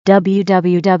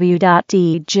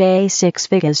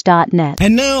www.dj6figures.net.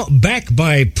 And now, back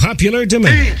by popular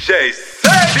demand. DJ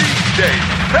Say.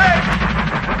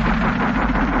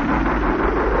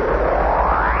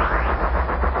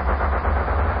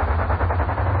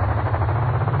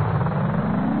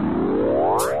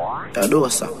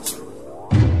 Adosa.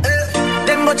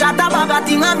 Them go chat about a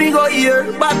thing and me go here,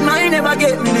 but mine never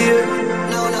get me there.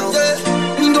 No.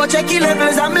 Me go check the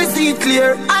levels and me see it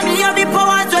clear. And me have the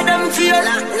powers where them fear.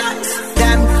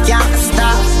 Them can't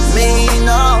stop me,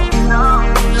 no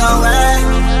way.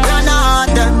 No,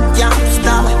 them can't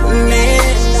stop me.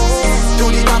 To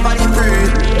the top of the bird,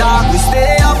 dog, we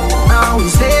stay up, now we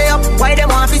stay up. Why them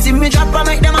want to see me drop and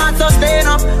make them heart sustain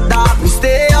up? Dog, we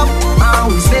stay up, now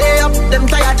we stay up. Them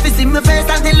tired to see me face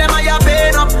until them eye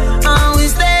pain up. Now we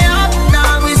stay up,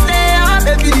 now we stay up.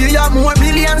 Every day you more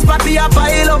millions, papi a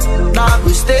pile up. Dog,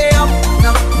 we stay up,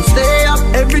 now we stay up.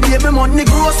 Every day me money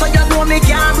grow, so you know me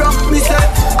can't rock. Me say,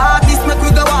 artists make we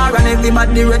go war and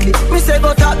everybody ready. Me say,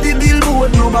 go top the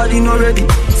billboard, nobody no ready.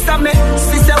 Stop me,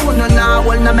 sister, who no now,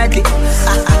 well no medic.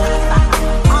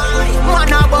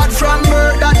 Man about from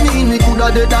birth, that mean we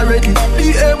coulda dead already. The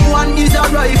M1 is a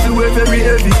rifle, we're very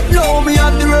heavy. Now me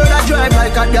on the road, I drive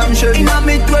like a damn Chevy. In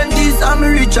my 20s, I'm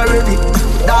rich already.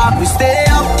 Dog, we stay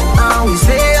up, and we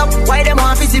stay up. Why them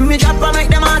want to see me drop and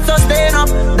make them heart sustain up?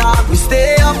 Dog, we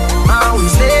stay up, and we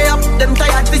stay up. Them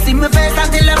tired to see me face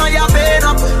until them eye pain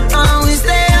up. And we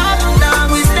stay up,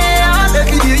 dog, we stay up.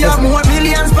 Every day you have more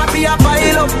millions, papi a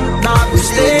pile up. Dog, we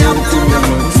stay up, dog,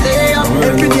 we stay up.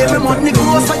 Every day me money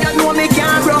grow, so you know me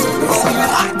can't run.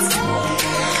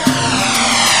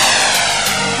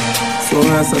 So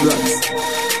nice of blacks.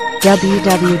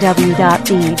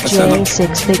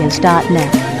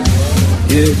 www.dj6figures.net.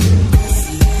 Yeah.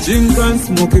 Drink and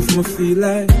smoke if me feel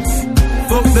like.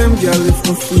 Fuck them girl if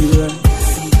me feel like.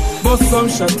 Bust some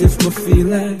shot if me feel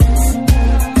like.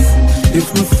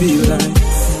 If me feel like.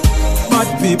 Bad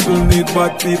people need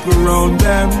bad people round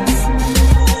them.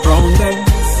 Round them.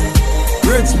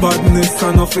 Rich badness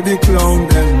and off of the clown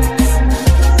them.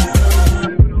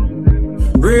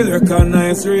 Real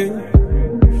recognize real.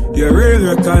 You real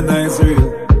recognize real.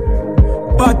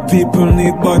 Bad people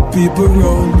need bad people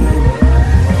round them.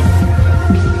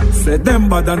 Say them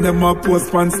bad and them a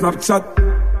post on Snapchat.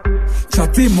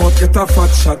 Chatty mouth get a fat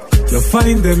shot. You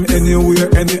find them anywhere,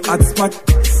 any hot spot.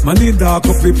 Money dark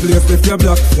up the place if you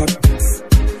black flat.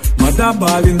 Mother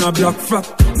ball in a black flat.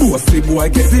 Bossy boy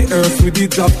get the earth with the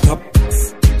drop top.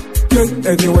 Get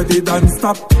anywhere they don't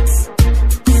stop.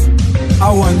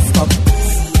 I won't stop.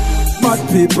 Bad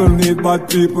people need bad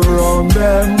people round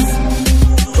them.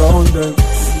 Round them.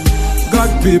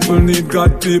 God people need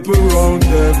God people round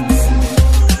them.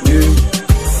 Yeah.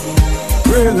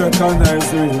 Real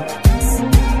recognize real.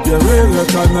 Yeah, real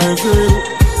recognize real.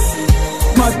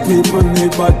 Bad people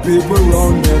need bad people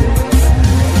round them.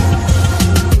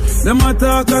 Them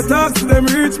attack, them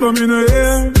reach but me no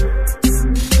hear.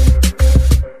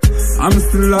 I'm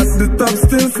still at the top,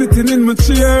 still sitting in my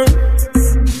chair.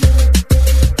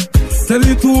 Tell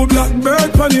you two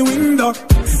blackbird on the window.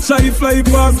 Shy fly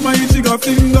past my jigger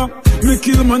finger. Me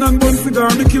kill man and bun cigar,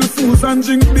 me kill fools and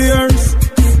drink beers.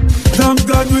 Thank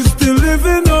God we still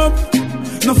living up.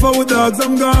 Now for our dogs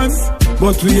I'm gone,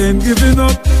 but we ain't giving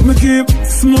up. Me keep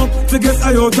smoke to get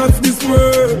eye out of this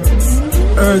world.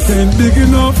 Earth ain't big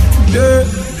enough, yeah.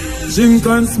 Drink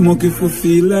and smoke if we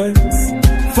feel like.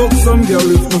 Fuck some girl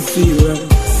if me feel like.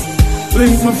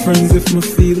 Link my friends if me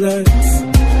feel like.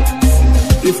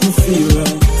 If me feel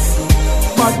like.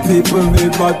 Bad people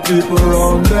need bad people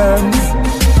round them.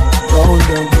 Round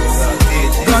them.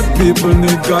 God people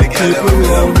need God people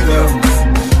round them.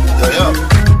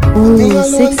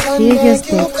 Six figures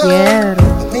te quiero.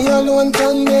 Me alone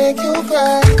can make you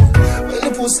cry. When the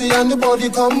pussy and the body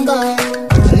come back.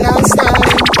 Last time.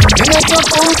 Me make your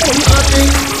pum pum happy.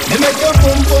 Me make your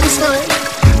pum pum smile.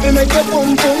 Me make your pum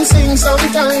pum sing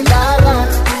sometime. La la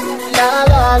la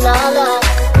la la la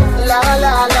la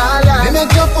la la la. Me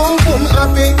make your pum pum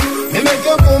happy. Me make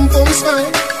your pum pum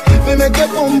smile. Me make your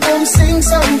pum pum sing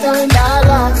sometime. La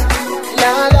la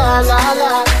la la la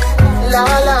la la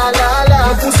la la la.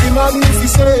 Pussy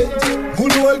magnificent,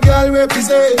 good old girl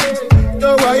represent. The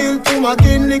wild to my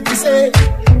kin lick we say.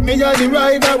 Me a the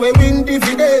rider we win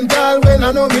dividend. All when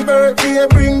I know me birthday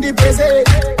bring the present.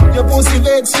 Your pussy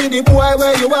vex see the boy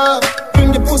where you are.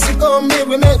 Bring the pussy come me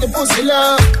we make the pussy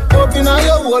laugh. Open all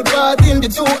your whole part in the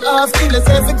two half till it's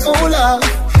every cooler.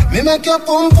 Me make your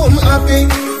pum pum happy.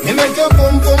 Me make your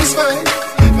pum pum smile.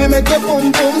 Me make your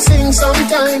pum pum sing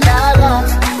sometime. La la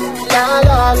la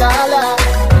la la la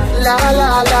la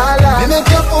la la la. Me make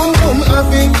your pum pum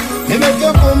happy. Me make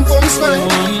your pum pum smile.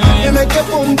 Me make your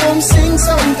pum pum sing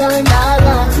sometime. La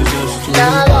la, la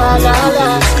la la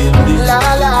la, la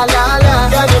la la la.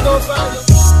 Gotta go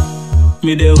find.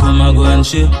 Me there come a go and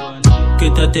shit.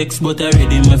 Get a text but I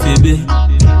ready my baby.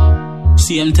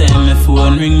 Same time my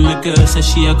phone ring, my girl say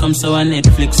she a come so on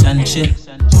Netflix and shit.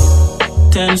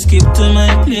 Time skip to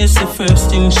my place, the first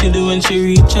thing she do when she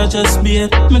reach I just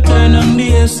beat. Me turn on the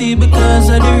AC because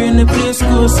I do in the place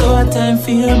go, so a time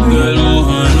for your break. Girl,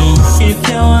 no, if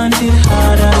you want it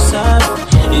hard or soft,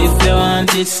 if you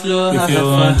want it slow, if you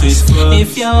want it slow,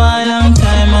 if you want long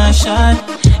time or short,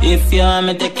 if you want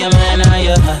me take your mind or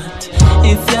your heart,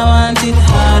 if you want it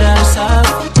hard or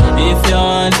soft, if you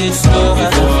want it slow,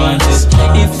 if you want it,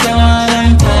 if you want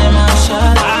long time or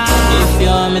short, if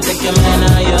you want me take your mind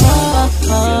or your heart.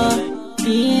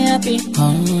 Be happy.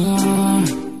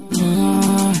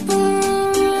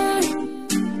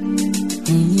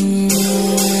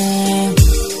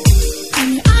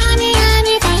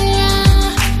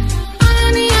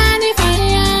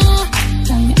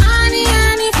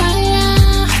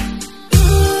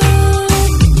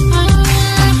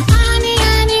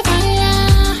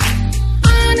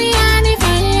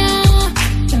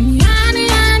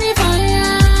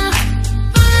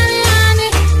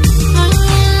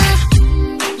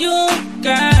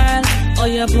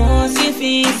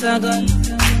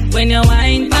 When you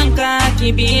wine and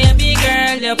cocky, baby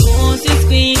girl, your pussy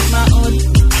squeeze my hood.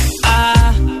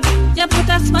 Ah, you put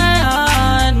a smile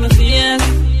on my face.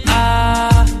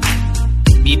 Ah,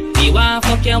 if you want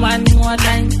fuck you one more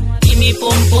time, give me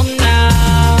pum pum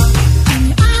now.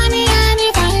 Honey,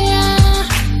 honey, fire.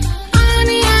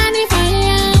 Honey, honey,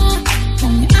 fire.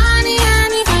 Honey,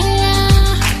 honey, fire.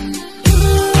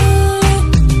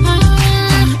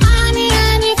 Honey,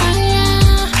 honey, fire.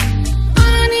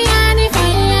 Honey, honey,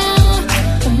 fire.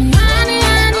 Honey,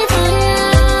 honey, fire.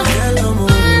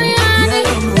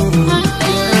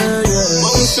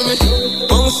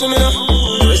 Bounce for me now.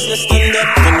 Restless stand up,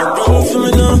 and you run for me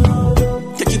now.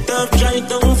 Take it off, try it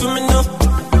down for me now.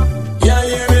 Yeah,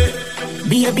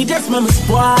 baby, that's my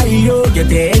spoil you.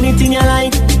 Get anything you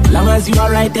like. Long as you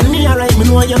alright, tell me alright. Me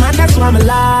know you're mad, that's why I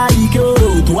like you.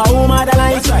 To a woman that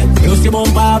likes right. Plus you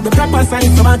bump up the proper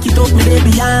sign, so back it up, me there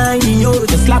behind you.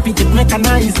 Just slap it,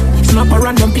 mechanized. Snap a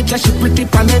random picture, she pretty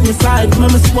on any side.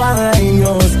 Mama spoil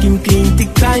you, skin clean,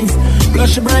 thick ties.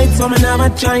 Blush bright, so me never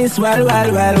choice. Well.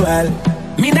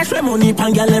 Me dash my money,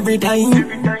 pan girl every time.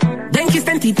 Then kiss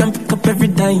and teeth and pick up every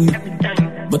time.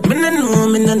 But me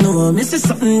no know, me see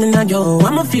something in a yo.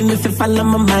 I'ma feel me fi follow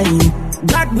my mind.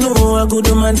 God know a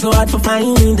good man so hard to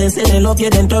find. They say they love you,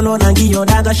 then turn on and give your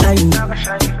dog a shine.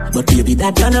 But baby,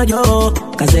 that you know yo.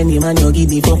 Cause any man you give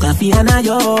me fuck a fee and a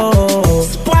yo.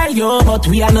 Spoil yo, but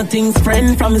we are nothing's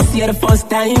friend. From see the first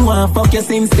time, wanna fuck you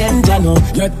since then, Jano.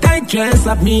 Your tight dress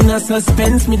up me in a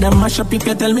suspense. Me the mash up if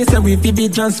you tell me say we fi be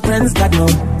just friends, God no.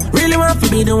 Really want to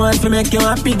be the one to make you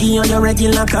happy. Give on your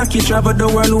regular cocky. Travel the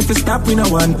world, who fi stop with no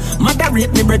one. Mother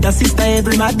rate me, brother, sister,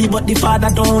 everybody. But the father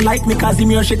don't like me, cause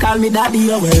him here she call me daddy.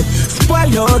 Oh well, spoil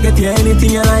you, get you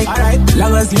anything you like. Alright,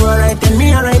 long as you alright, tell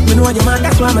me alright. Me know you man,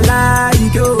 that's why I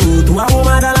like you. To a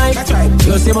woman that like. That's right.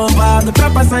 Just say bump up the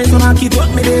proper sign, so I keep up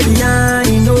me there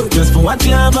behind. No, just for what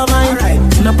you have a mind.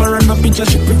 Alright, snap a random picture,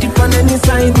 she pretty on any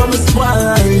side. Come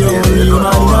spoil you, you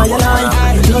man, know you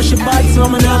like. You know she bad, so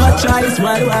me never choice.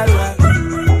 Well.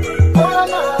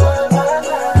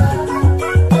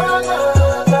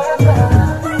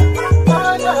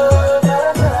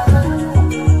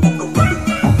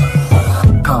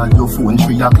 Call your phone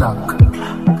 3 o'clock.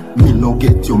 Me no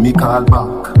get you, me call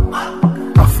back.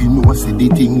 If you know say the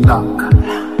thing lock.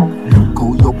 Look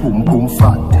how your pum pum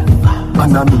fat.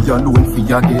 And I me alone for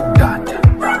you get that.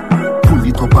 Pull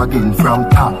it up again from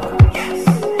top.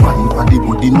 Wine for the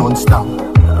body non-stop.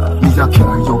 Me a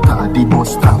carry your car the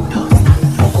bus stop.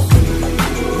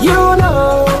 You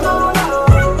know,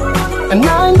 and I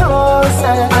know,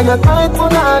 say, are you tight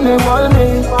for animal me?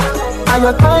 Are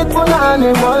you tight for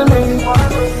animal me?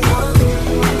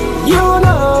 You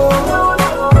know,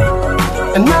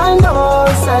 and I know,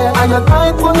 say, are you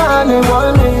tight for animal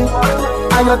me?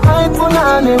 Are you tight for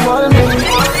animal me?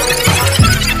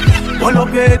 All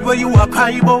up your head where you a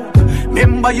cry about.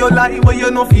 Remember your lie where you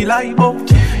no feel like about.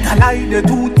 The lie the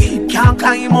too deep can't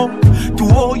climb up. To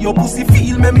how your pussy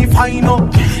feel make me find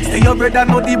out. Say your brother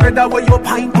know the brother where you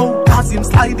pint out. Cause him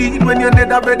slide in when your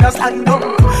nether brother slide up.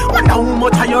 Wonder how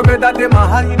much of your brother them a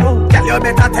hide out. Tell you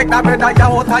better take that brother you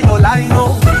out of your line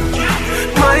out.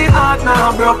 My heart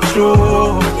now broke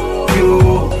through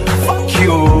you. Fuck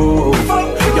you.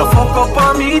 You fuck up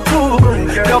on me too.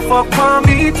 You fuck on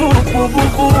me too. Boo, boo,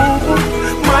 boo.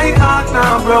 My heart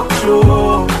now broke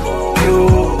through you.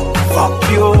 fuck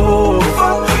you.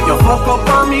 You fuck up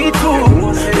on me too.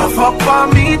 You fuck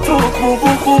on me too. Boo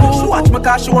boo boo. She watch me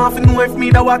cause she want to know if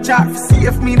me da watch her. See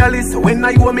if me da listen when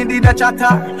I hear me did a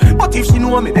chatter. But if she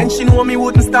know me, then she know me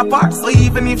wouldn't stop her. So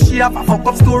even if she have a fuck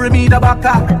up story, me da back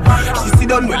her. She see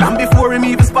done well and before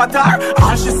me even spot her.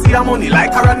 All she see her money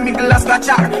like her and middle a scratch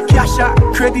her. Cash her,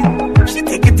 credit. She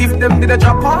take it if them did a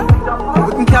drop her. I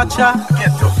wouldn't catch her.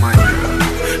 Get up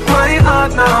my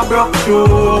heart now broke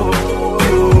through.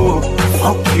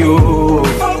 Fuck you.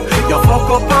 You fuck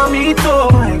up on me too.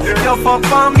 You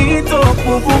fuck on me too.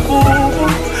 Boo boo boo.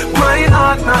 My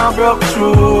heart now broke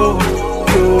through.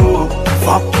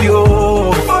 Fuck you.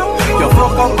 You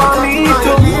fuck up on me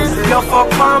too. You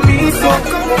fuck on me too.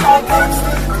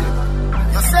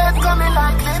 You said coming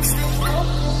like lipstick.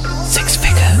 6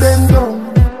 figures. Bend down.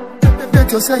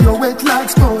 Bet you say you're wet like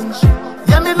sponge.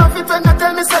 Yeah, me love it when you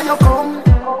tell me say you come.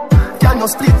 Can you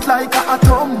split like a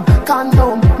atom?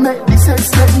 Condom, make the sex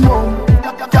get numb.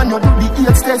 Can you do the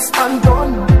AIDS test and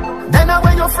done? Then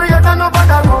away you're freer than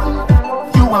nobody run.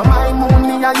 You are my moon,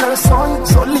 me and your son.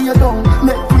 So lay down,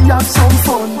 make we have some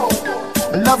fun.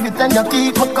 Love it when you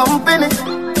keep me company.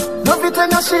 Love it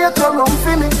when you shake your rum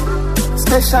for me.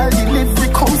 Special delivery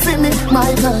come for me,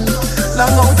 my girl.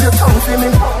 Long out your tongue for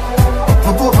me.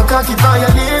 You put my cocky by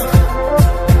your lip.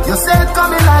 You said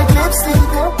coming like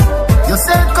lipstick. You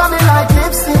said coming like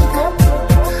lipstick.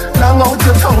 Long out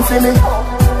your tongue for me.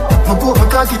 You put my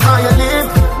cocky by your lip.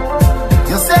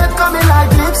 You said coming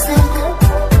like lipstick.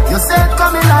 You said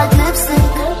coming like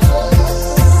lipstick.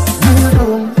 Kneel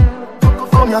down.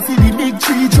 Come here for the big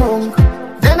tree trunk.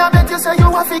 Then I bet you say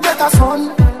you have to get a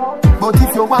son. But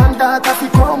if you want that, have to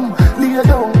come. Lay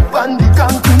down on the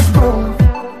concrete ground.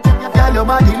 Girl, your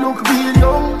body look real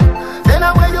young. Then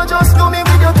I way you just do me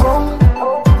with your tongue.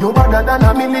 You better than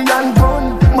a million gun.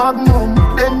 Magnum,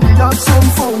 then we have some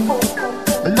fun.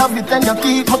 Love it when you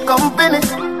keep me company.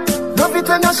 Love it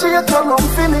when you shake your rum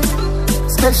for me.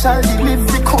 Special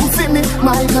delivery come for me,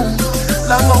 my girl.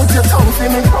 Long out your tongue for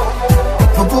me.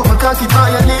 You put my cocky by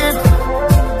your lip.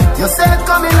 You said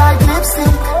coming like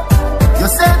lipstick. You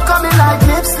said coming like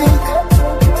lipstick.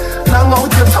 Long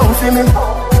out your tongue for me.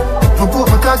 You put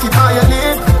my cocky by your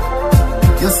lip.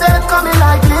 You said coming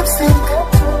like lipstick.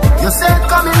 You said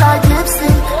coming like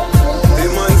lipstick. The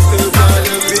man still call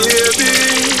you baby.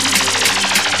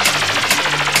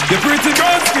 Your pretty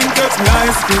brown skin touch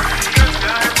nicely.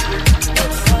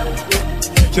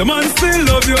 Your man still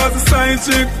love you as a side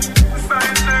chick.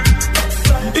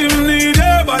 Him need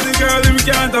your body, girl, him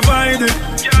can't avoid it.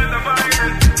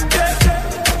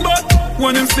 But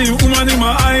when him see woman, him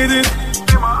a hide it.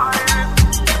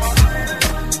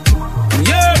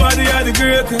 Your body are the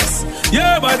greatest.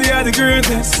 Your body are the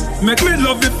greatest. Make me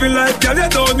love you feel like, girl, you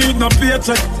don't need no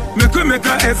paycheck. Make we make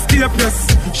her escape, yes.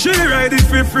 She ride it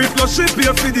for free, plus she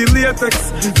pay for the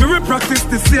latex. We practice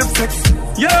the safe sex.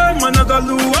 Yeah, man, I got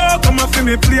luau, come and feel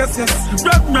me place, yes.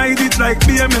 Rock ride it like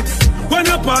BMX. When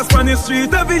you pass on the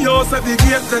street, every house at the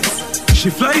gate next. She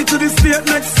fly to the state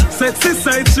next. Sexy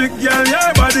side chick, girl,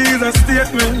 your body is a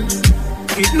statement.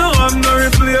 It no have no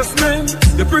replacement.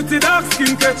 Your pretty dark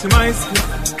skin catch my skin.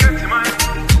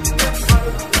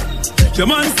 Your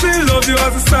man still love you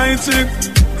as a side chick.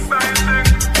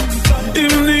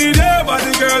 Him need your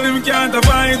body, girl, him can't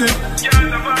avoid it.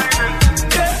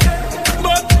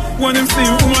 But when him see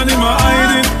woman, him a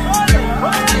hide it.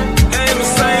 Hey, my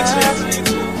side chick,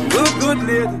 good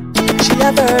lady. She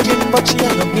a virgin, but she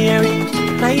ain't no married.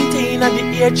 19 at the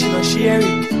age, she no share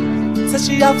it. Says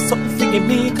she have something for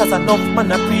me, cause enough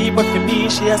man a free, but for me,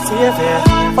 she a savior.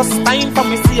 First time for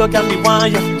me, see you, girl, me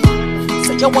want you.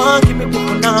 Say you want, give me the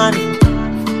banana.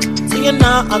 Say you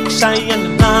not act shy, and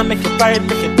you not make it right,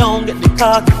 make it down, get the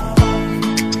cock.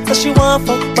 Say she want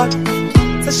fuck back.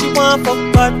 Say she want fuck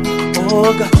back.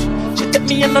 Oh gosh. She take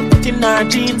me and I put in her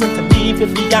jeans, and to me, feel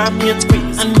the army and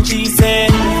squeeze. And she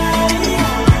said,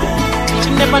 she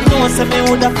never know, say me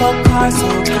woulda fuck her so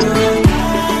good.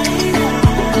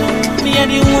 Me a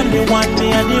the only one, me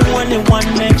a the only one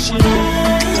make she know.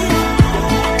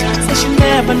 Say she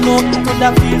never know it coulda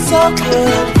feel so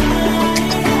good.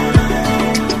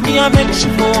 Me a make she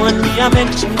moan, me a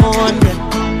make she moan, yeah.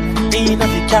 In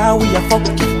the car we a fuck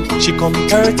it. She come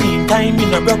 13 times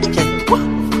in a bucket.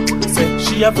 Say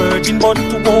she a virgin, but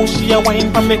to go she a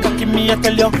wine for me cocky. Me a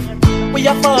tell you, we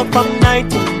a fuck from night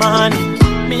to morning.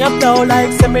 Me a blow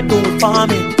like say me do it for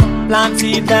me. Plant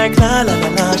seed like la la la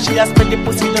la. She a spread the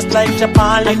pussy just like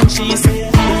Japan. And she say,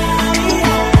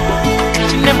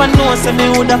 she never know say me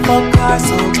woulda fuck her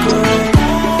so good.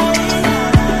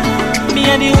 Me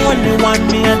a the only one,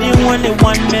 me a the only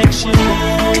one make she know.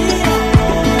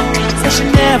 So she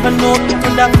never know it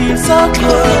coulda feel so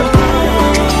good.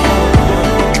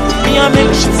 Me a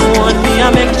make she moan, me a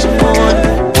make she moan.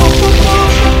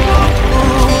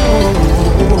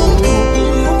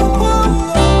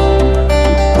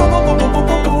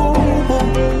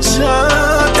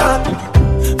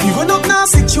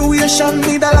 Situation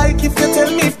me that like if you tell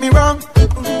me if me wrong.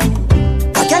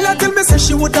 I cannot tell me say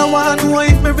she woulda want know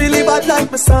if me really bad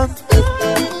like my son.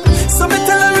 So me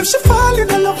tell her if she fall in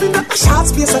love in a short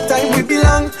space of time we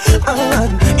belong.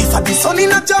 And if I be son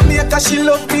in a Jamaica, she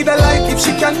love me that like if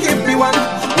she can give me one.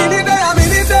 Me need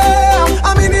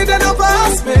there, no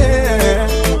pass me.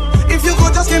 If you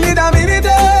could just give me that minute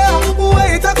there,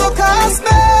 wait I go cost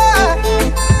me.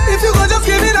 If you could just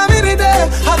give me that minute there,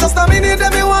 I just a minute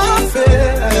there me want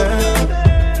fair.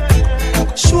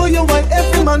 Show you why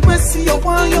every man will see you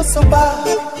want you so bad.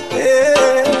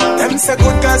 Yeah. Them say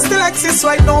good girls still exist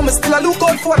right now, me still a look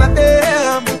out for one of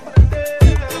them.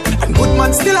 And good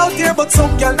man still out here, but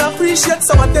some girl not appreciate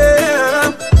some of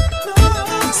them.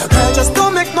 So girl just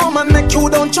don't make no man make you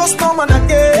don't trust no man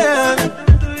again.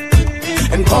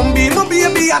 And come be my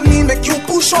baby and me make you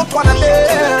push up one of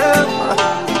them.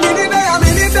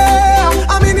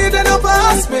 I'm in there, no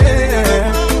pass me.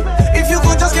 If you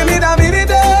could just give me that minute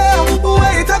there,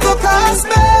 wait I go cost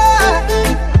me.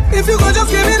 If you could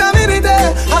just give me that minute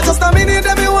there, I just a minute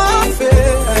there me want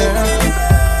fair.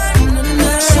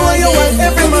 Show you why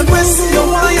every man will see you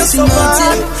want you so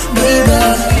bad, baby.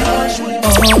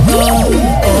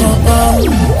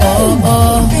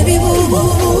 Baby boo.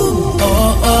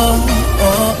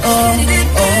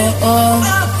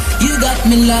 You got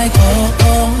me like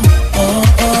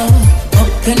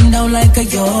up and down like a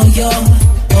yo-yo.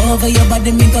 Over your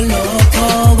body me go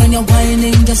loco when you're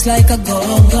whining just like a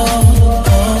go-go.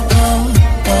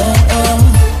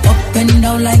 Up and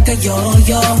down like a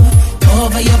yo-yo.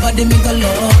 Over your body me go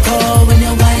loco when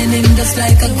you're whining just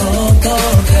like a go-go,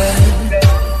 girl.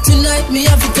 Tonight me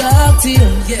have to talk to you,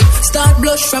 yeah. Start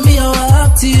blush from me, I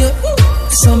walk to you.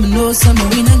 Some know, some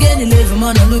win again, 11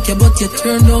 man, I look you, but you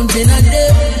turn down 10 a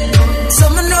day.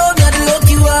 Some know that the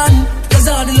lucky one, cause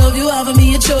all the love you have of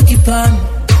me, you choke it pan.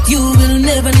 You will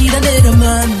never need another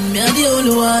man, me are the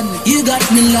only one. You got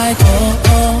me like,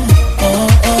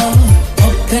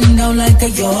 up and down like a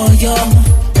yo-yo.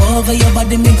 Over your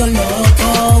body me go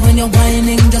loco when you're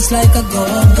whining just like a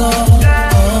go-go.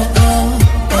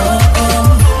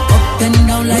 Up and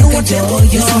down like a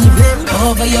yo-yo.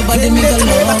 Over your body me go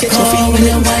loco when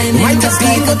you're whining just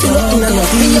like a go-go.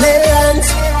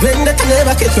 When that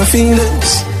never catch my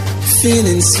feelings.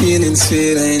 Feelings.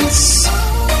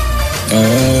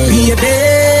 Be a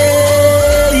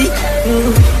day.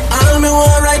 All me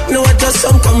want right now is just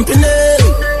some company.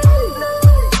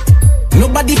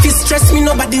 Nobody fi stress me,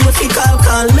 nobody will fi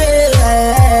call me.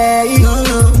 No.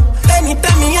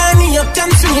 Anytime me honey up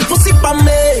chance me pussy pa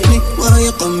me. Why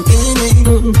you company?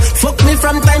 Fuck me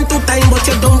from time to time, but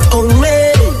you don't own me.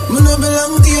 Me no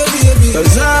belong to you, baby.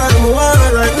 Cause all me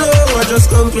want right now I just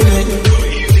company.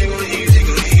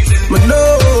 But no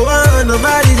one,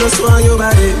 nobody just want your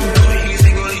body.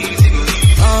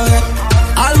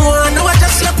 All me want now I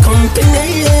just your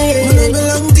company. Me no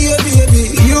belong to you, baby.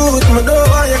 You with me no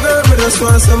want your girl, me just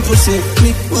want some pussy. Me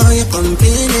want your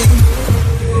company.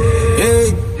 Hey.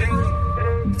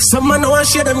 Some man want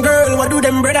share them girl, what do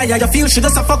them brother? Yeah, you feel she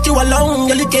just a fuck you alone,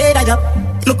 you look at ya.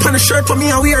 Look on the shirt for me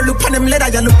I wear, look on them leather,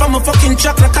 ya. Look on my fucking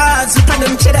chocolate cards, look on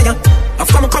them cheddar, ya.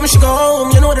 After me come, she go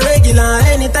home, you know the regular.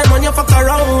 Anytime when you fuck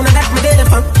around, and that's my day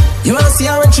fun. You wanna see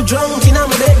her when she drunk in my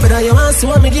bed, brother. You wanna see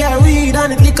when me get her weed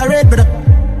and it lick her red, brother.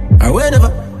 Or whenever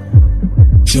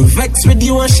she vex with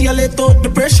you and she a let out the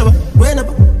pressure.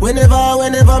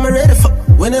 Whenever me ready for.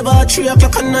 Whenever 3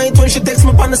 o'clock at night when she takes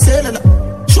me on the cellular.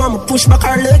 She want me push back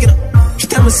her leg, you know. She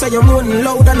tell me say you're moaning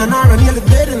loud and an hour and nearly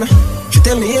dead, you know. She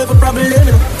tell me every problem, you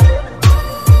know.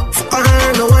 Fuck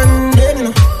her no one dead, you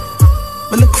know.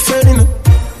 But look afraid, you know.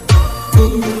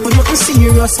 But nothing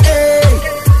serious, hey.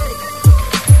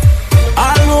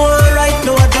 All I want right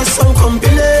now I just some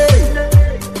company.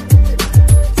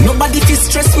 Nobody fi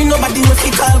stress me, nobody will fi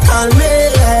call me,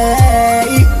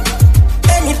 hey.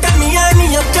 Anytime me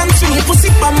honey up chance me pussy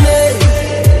pa me.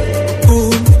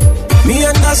 Me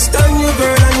understand you,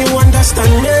 girl, and you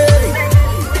understand me.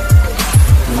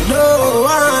 No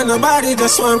one, nobody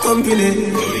just want company.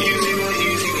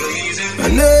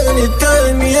 And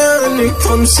anytime me honey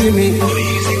come see me.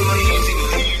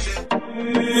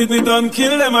 If we done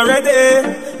kill them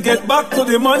already, get back to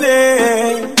the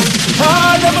money.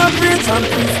 All them a preach and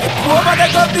preach, over they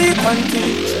go beat and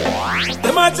teach.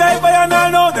 Them a jive by and all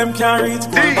know them can't reach.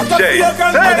 DJ.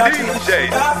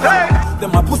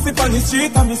 Them a pussy on the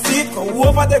street and me see it. Go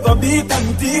over they go beat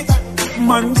and teach.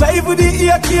 Man jive with the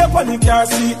ear cape on the car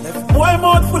seat. Left boy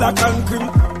mouth full of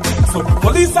concrete. So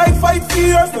police I fight for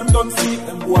years, them don't see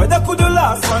them boy that could the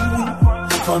last 1 week.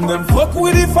 From them fuck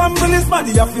with the families, man,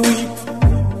 they have to weep.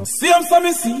 See them so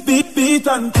me see, beat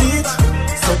and teach.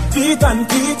 So beat and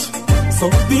teach. So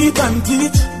beat and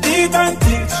teach. Beat and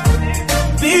teach.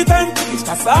 Beat and teach.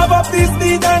 Cassava, please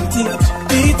beat and teach.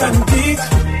 Beat and teach.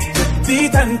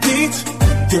 Beat and teach.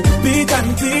 Beat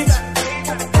and teach.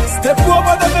 Step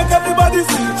over them, make everybody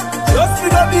see. Just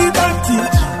with a beat and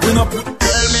teach. We no put.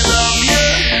 Tell me love you.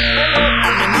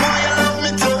 And me know you love me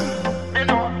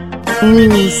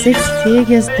too. 6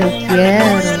 figures te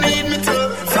quiero.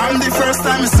 From the first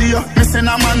time I see you, me send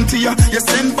a man to you. You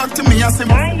send back to me, I say,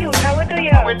 why you? How do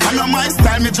you? I know my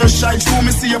style, me just shy through.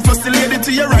 Me see you first, the lady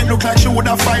to your right look like she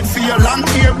woulda fight for your long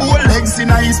hair, bow legs in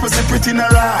her east, but she pretty in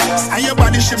her eyes. And your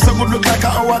body shape so good, look like a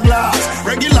hourglass.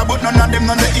 Regular, but none of them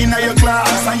none the inner your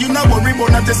class. And you not worry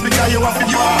about not this because you have to.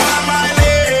 You are my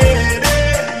lady,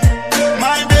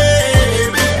 my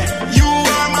baby. You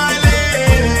are my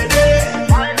lady,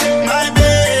 my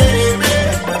baby.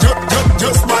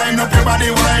 Just wind up your body,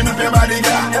 wind up your body,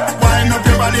 girl. Wind up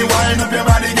your body, wind up your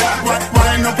body, girl.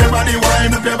 Wind up your body,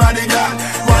 wind up your body, girl.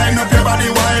 Wind up your body,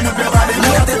 wind up your body,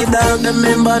 girl. Take it down, them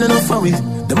men bad enough for it.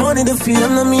 The money, the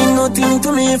fame, no mean nothing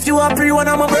to me. If you are free, one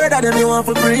I'm a bird, then you want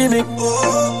for free me.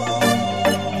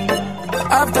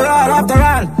 After all,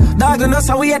 dog and us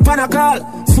are we at Panacall.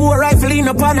 4 rifle in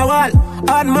upon a wall.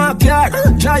 On my yard,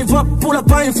 drive up, pull up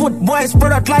on foot, boys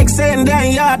spread out like saying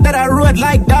damn yard that I road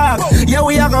like dog. Yeah,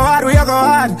 we a go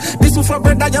hard. This is for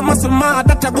bread that you must mad,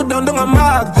 that I go down a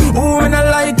mag. Who me not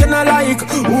like and I like,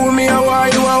 who me a why,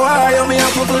 you a why, you me a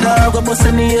put dog, go bust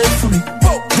in the head for me.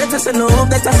 Better say no,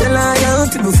 better say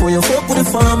loyalty before you fuck with the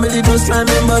family, just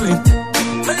remember me.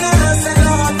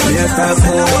 Yeah, talk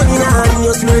about money and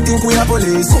you still think we are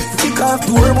police. Kick off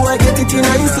door, boy, get it in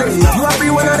a slave. You are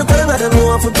free one of the girls that don't know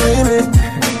how to pay me.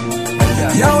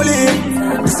 Yo, Lee,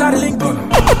 this is the link up.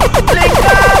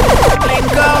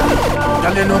 Link up.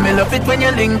 Y'all you know me love it when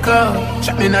you link up.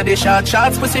 Shot me na the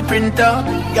shots, pussy printer.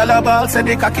 Y'all about say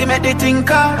the cocky make the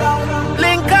tinker.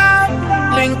 Link up.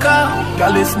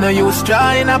 Y'all listen to you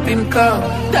straw in a pink up.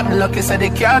 Them lucky say the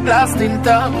car glass tint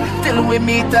up. Till we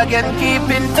meet again, keep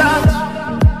in touch.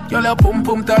 Y'all a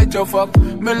pum tight your fuck.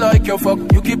 Me like your fuck.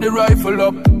 You keep the rifle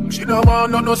up. She don't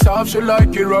want no soft, she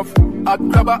like it rough. I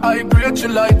grab her eye break, she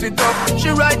light it up. She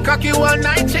ride cocky one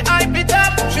night, she hype it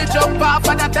up. She jump off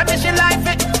and that tell me she like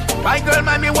it. My girl,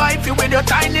 my me wifey with your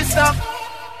tiny stuff.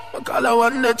 I call her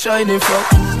one the shiny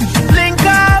fuck. Link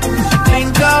up.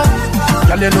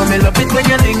 Y'all you know me love it when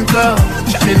you link up.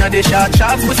 Shot me na the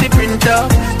shots, pussy printer.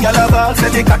 Y'all a ball say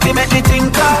the cocky make me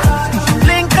tinker.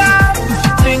 Link up.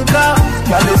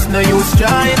 Y'all listen to you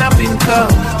straw in a pink up.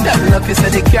 Them lucky say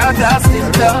the car glass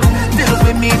tint up. Till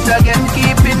we meet again,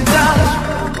 keep in touch.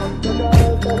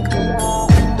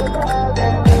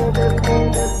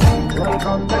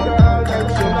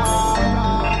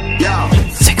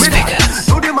 Six figures.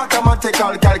 Do the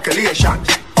mathematical calculation.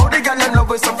 All the girls in love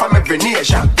with some from every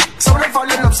nation. Some of them fall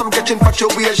in love, some catch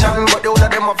infatuation. But the whole of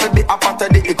them have to be a part of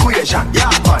the equation. Yeah,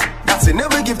 man, that's it.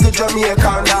 Never give to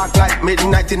Jamaican dark like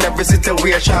midnight in every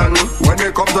situation. When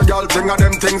it comes to y'all, thing of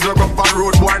them things we go up on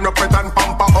road, wind up it and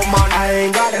pamper, oh man. I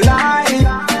ain't gotta lie.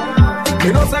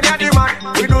 Me know say that the man,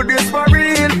 we do this for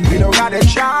real. We don't gotta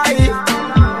shy.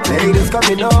 Ladies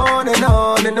coming on and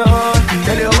on and on.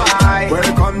 Tell you why.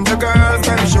 Welcome the girls,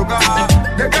 them sugar.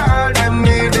 The girl, them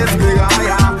need this big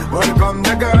higher. Welcome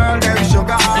the girl, them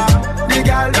sugar. The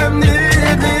girl, them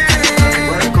need me.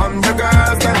 Welcome the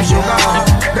girls, them sugar.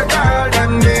 The girl,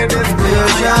 them need this big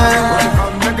higher.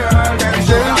 Welcome the girl, them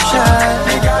sugar.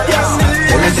 The girl, them need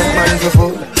me.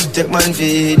 Take man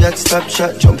feed that stop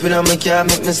shot. Jumping on my car,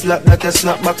 make me slap like a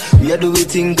snapback. We are do we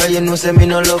think, cause you know say me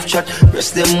no love chat.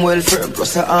 Breast them well firm,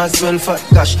 plus her ass well fat.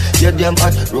 Gosh, you're damn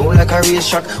hot, roll like a race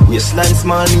track. Waistline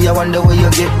small, me I wonder where you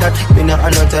get that. Me not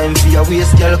have no time for your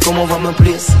waist, girl, come over my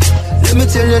place. Let me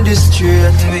tell you this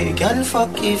straight. We can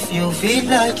fuck if you feel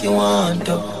like you want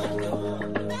to.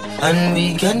 And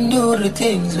we can do the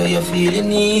things where you feel you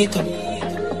need to.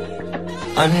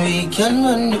 And we can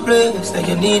run the place like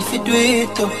you need to do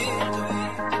it too.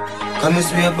 Come and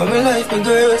swear by my life, my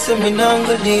girl, say me not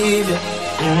gonna leave you.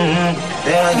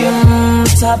 There I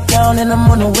get top down and I'm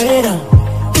on the way down.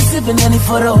 We sipping any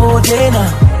for the whole day now.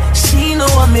 She know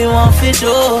what me want for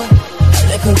do. I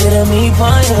let her get at me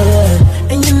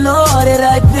fire. And you know that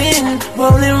I've been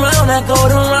rolling round, I go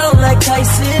around like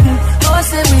Tyson. I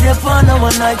said we the fun of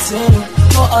one night team.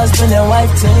 No husband and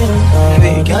wife team.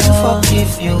 We can fuck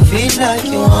if you feel like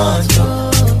you want to.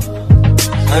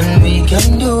 And we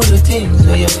can do the things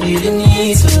where you feel you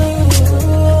need to.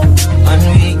 And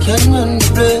we can run the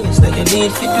place like you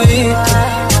need to do it.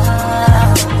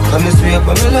 Come and sweep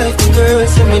on my life, girl,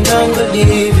 say me down go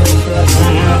leave you.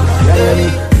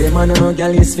 Them man no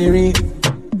girl is free.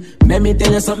 Let me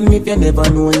tell you something if you never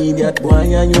know idiot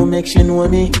boy and you make she know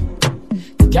me.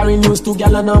 Carry news to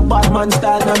gal and a bad man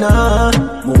style, na.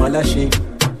 Mama la she.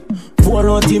 Pour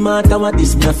out the matter what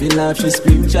this me a feel like. She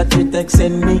screenshot me, text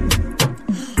send me.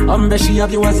 She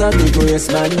have you as a big race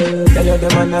man. Tell you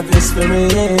them man have this for me.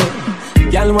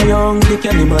 Girl when young, you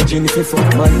can imagine if you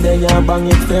fuck man there you bang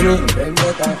it for me.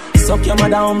 Suck your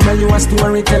mother you a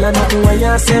story, tell her nothing what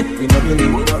you say. We no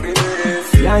believe.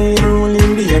 Yeah, ain't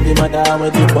ruling baby mother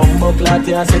with the bumbo clot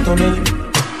you say to me.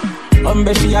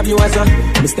 She have you as a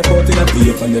Mr. Out in a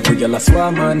beef and every girl a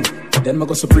swarm man. Then I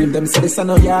go supreme them say this a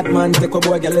no yard man. Take a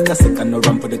boy girl in a second no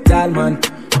run for the tall man.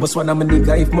 But one of my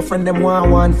nigga if my friend them want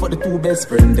one for the two best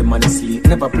friend them man sleep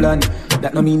never plan.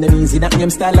 That no mean them easy that name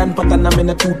style and pattern I'm in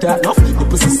a two talk. Enough the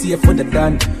pussy safe for the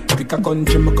done. Pick a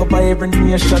country me cover every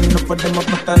nation. No for them up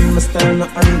my stand, my style no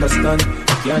understand.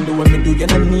 Can't do what me do you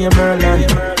no near Merlin.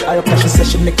 I up she say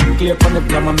she make it clear from the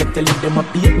gram. I me tell you them a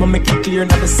beat me make it clear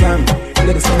not the song.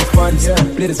 Play this for my fans,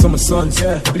 play this for my sons,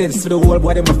 play this for the whole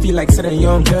boy them I feel like sitting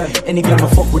young. Any girl I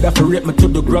fuck with have to rape me to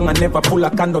the ground. I never pull a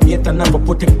condom yet and never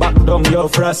put it back down. Yo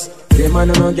frost, them man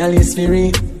no girl is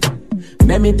free.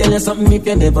 Let me tell you something if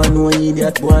you never know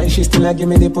idiot boy, she still a give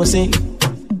me the pussy.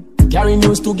 Carry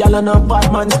news to gal and a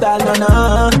bad man style,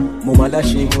 na. Mama la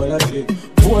she, pour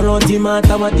out the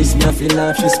matter what this me a feel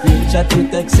like. She screenshot me,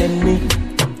 text send me.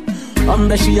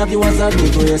 She have you as a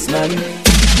big race man.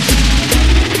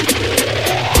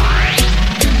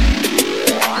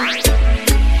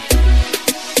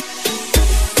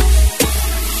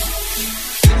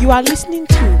 You are listening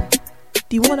to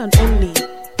the one and only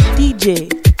DJ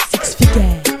Six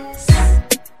Figures.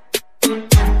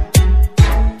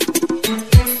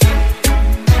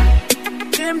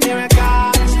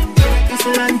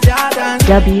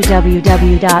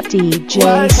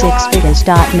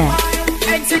 www.dj6figures.net.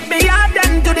 Exit me out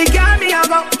then to the girl me I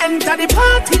go. Enter the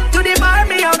party to the bar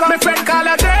me I go. My friend call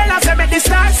a girl I say make the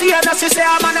stars see her. She say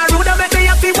I'm on a rude and make me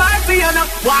happy wife for you know.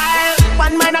 While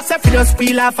one man I say fi just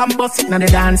peel off and bust it. Now the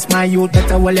dance my youth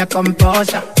better hold your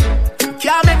composure.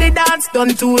 Can't make the dance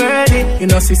done too early. You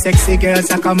know see sexy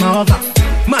girls I come over.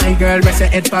 My girl rest her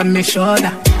head on me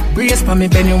shoulder. Brace for me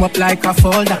bend you up like a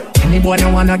folder. Any boy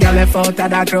don't want a girl left out of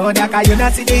that crowd. Cause you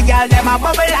not see the girl them a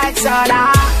bubble like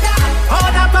soda.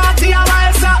 All the party a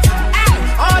wild so,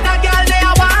 all the girl they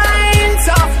a wine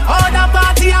so, all the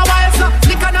party a wild so.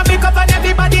 Lick on a pick up and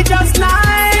everybody just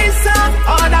nice so.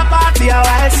 All the party a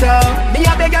wild so, me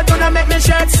a beg you to not make me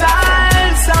shirt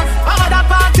style so. All the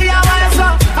party a wild so,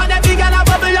 and every girl a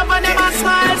bubble up and them a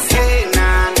smile so. Hey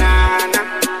na na na,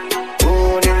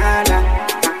 oh na na.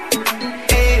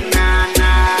 Hey na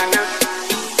na na,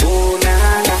 oh na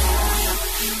na.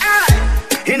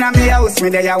 Inna me house me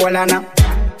there a walla na.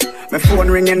 My phone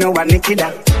ringing, no one Nikki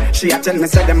that. She a tell me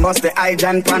say them bust the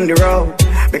hydrant on the road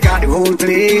because the whole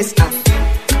place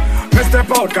me step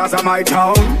out cause of my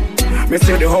town. Me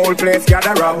see the whole place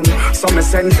gather round. So me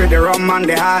send for the rum and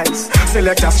the ice.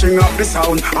 Select a string up the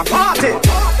sound. A party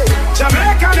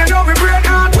Jamaican, you know we break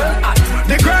hard.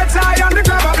 The great eye and the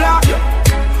grabber block.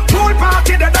 Pool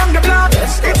party, they down the block.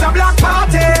 It's a black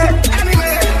party.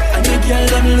 Anyway, and the girl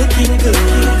them looking good.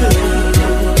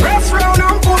 Press round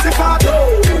and pussy fat.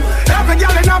 Every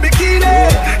girl in a bikini,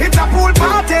 it's a pool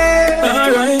party.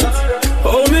 Alright,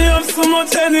 oh me have so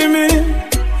much enemy,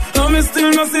 and me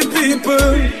still not see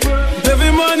people.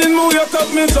 Every morning move you cut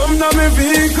me jump down my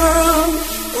vehicle.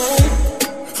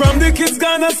 From the kids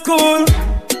gone to school,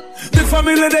 the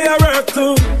family they are work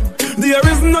too. There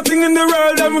is nothing in the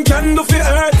world that can do for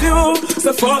hurt you.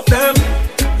 So fuck them,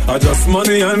 I just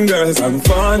money and girls and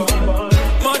fun.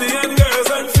 Money and girls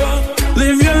and fun.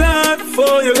 Live your life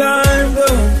for your life.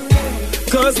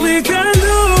 Cause we can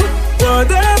do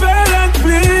whatever that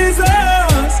please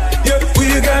us. Yeah, we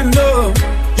can do.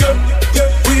 Yeah,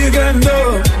 we can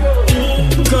do.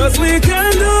 Cause we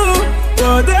can do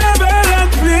whatever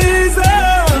that please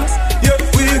us. Yeah,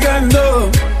 we can do.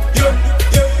 Yeah,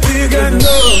 we can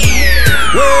do.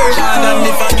 Jordan,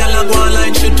 if a girl a go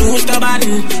online, she too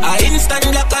stubborn. I instant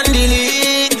block and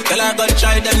delete. Girl I go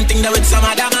try them thing that with some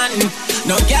other man.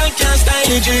 No girl can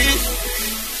style it.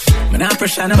 Man, I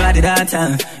pressure nobody that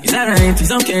time. It's alright,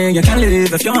 it's okay, you can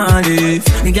live if you want to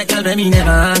live. Me get girl, me never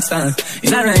ask for.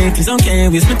 It's alright, it's okay,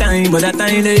 waste my time, but that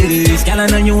time is. Girl, I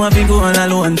know you want to go all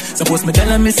alone. Suppose me tell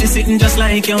her, me see sitting just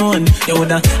like your own. Yo,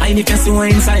 the I need to see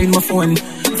what inside my phone.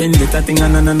 Then get that thing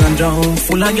on drown.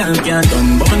 Full of girl can't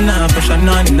done, but me nah pressure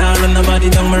none. Nah run nobody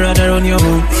down, me rather run your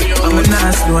own. I'm a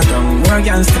nah slow down. More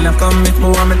girls still a come, if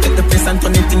me want me take the place and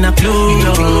turn it in a clue.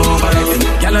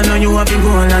 Girl, I know you want to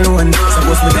go all alone.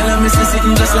 Suppose me tell her, me see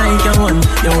sitting just like your own.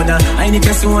 Yo, the I need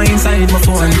to see what inside my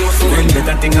phone. Then get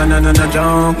that thing on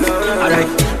drown.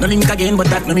 Alright, no link again, but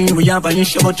that no mean we have an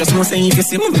issue. But just no say if you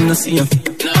see me, no see you.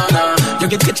 No. You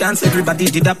get the chance, everybody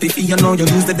did that if you know you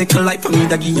use the decal life for me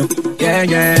to give you.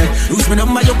 Yeah. Lose my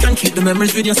number, you can keep the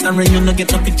memories with your son when you no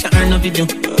get no picture or no video.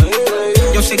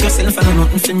 You shake yourself and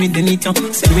nothing for me, they need you.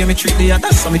 Say the way me treat the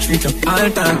others, so me treat you. All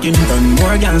talking done,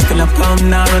 more girls still have come.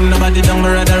 Now run nobody down, me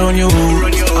rather run you.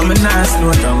 I'm a nice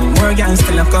slow down, more girls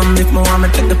still have come. If me want me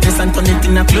take the place and turn it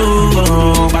in a clue.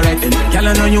 Alright then, girl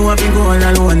I know you want me going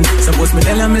alone. Suppose me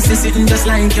tell her me see sitting just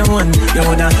like your one. Yo,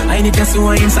 I need to see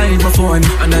what inside my phone.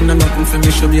 And I know nothing for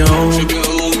me, should be home.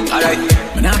 Alright,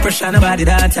 man, I pressure nobody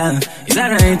that time. It's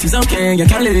alright, it's okay, you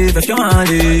can live if you want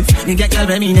to live. You get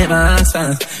girl, me never ask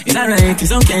for. It's alright,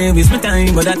 it's okay, waste my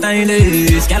time, but that time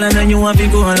is. Girl, I know you want to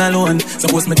go all alone.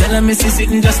 Suppose me tell her me see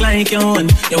sitting just like your own.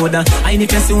 Yo, I need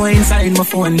to see what inside my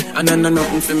phone. And I know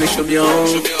nothing for me, should be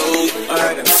home.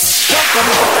 Alright,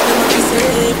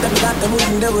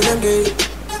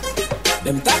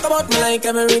 them talk about me like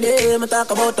every day, me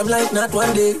talk about them like not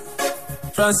one day.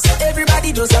 Trust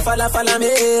everybody just a follow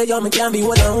me. Yo, me can't be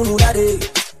one on who that day.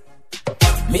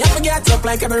 Me have to get up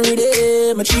like every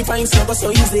day. My 3 pints never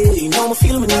so easy. Now me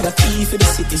feel me need a key for the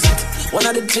city. One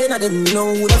of the gen of them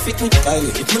know who that fit me.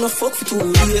 If me no fuck for 2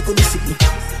 years, could be sick me.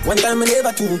 One time I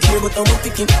never too care, but I'm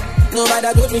picking.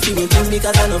 Nobody got me feeling things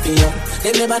because I know for you.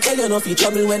 They never tell you nothing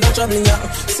trouble when I'm troubling you.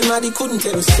 Somebody couldn't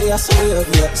tell you, say I saw you,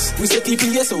 yes. We say people,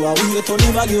 yes, so I will turn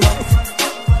the value up.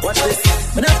 Watch this.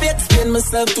 When I explain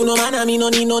myself to no man, I mean no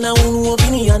need no no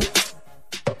opinion.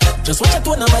 Just watch a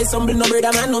tone and buy some no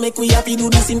brother man, no make we happy do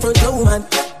this in front of you, man.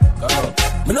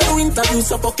 Me no do interviews,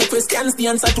 so fuck your questions, the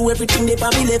answer to everything they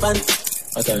for me relevant.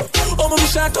 Oh, my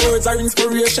short words are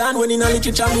inspiration. When in a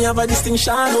literature, me have a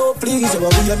distinction. Oh, please, we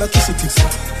are lucky cities.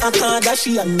 I can't dash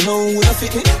it, I know when I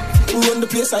fit me. Run the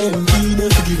place, I am be there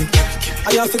to give it.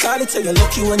 I have to call it, say you're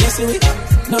lucky when you see me.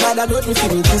 Nobody got me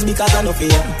feeling things because I know for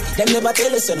you. Them never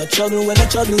tell us you're not trouble when I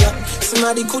trouble you.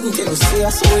 Somebody couldn't tell us, say I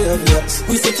saw you.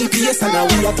 We say TPS and now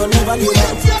we are turn over you.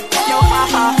 Yo,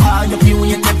 you feel when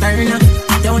you get turn.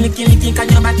 The only killing can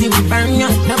your body will burn you.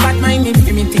 No bad mind me,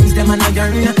 me things them and I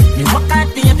yearn. Me walk out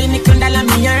for every nickel dollar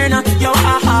me earn. Yo,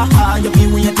 you feel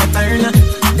when you get turn.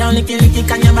 The only killing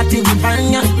can your body will burn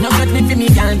you. No got me for me,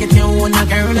 girl, get your own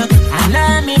girl. And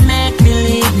let me make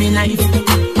me live me life.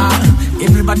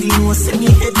 Everybody knows say me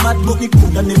head bad, but me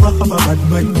coulda never have a bad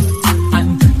mind.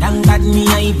 And thank God me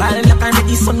I ball like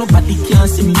already, so nobody can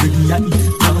see me ready.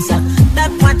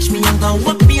 That watch me and go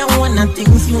walk me and one and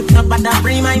things you not bad at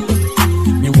remind.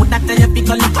 Me woulda tell you pick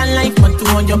a look on life, but to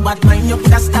on your bad mind you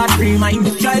coulda start remind.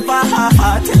 Driver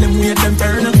tell them wait them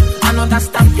turn. Another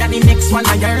stop ya the next one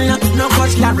I yearn. No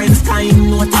coach Lawrence time,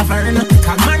 no tavern.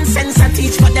 Common sense I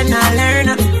teach but then I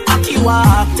learn. Aki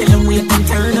walk, tell them wait them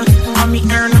turn. Me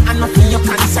earn and nothing your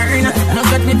concern. No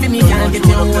good me for me can't get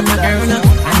your own girl.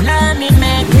 And let me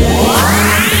make me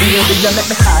baby, you make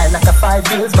me high like a 5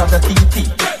 years bag of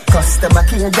TT. Customer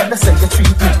care, girl, say you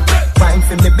treat me fine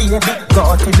for me, baby, go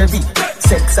to the beat.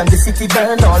 Sex and the city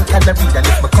burn all calories. And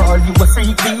if me call you a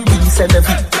freak, we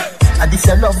celebrate. And this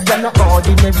a love, you're not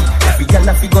ordinary. Every girl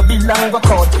a figure belong, go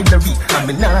call Hillary. And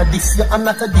me nah this, you I'm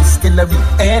not a distillery.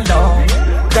 Hello,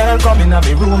 girl, come in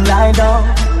my room, lie down.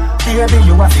 Baby,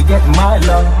 you have to get my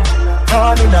love.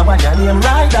 Call me now and your name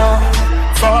right down.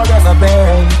 Forever,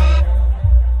 babe.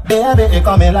 Baby, you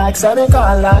come in like sunny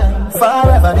call line.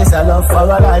 Forever, this a love for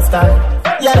a lifetime.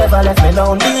 You never let me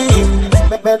lonely.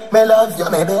 Me love you,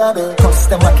 me baby.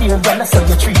 Customer care, girl, so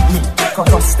you treat me.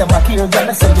 Customer care,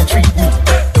 girl, so you treat me.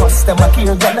 Customer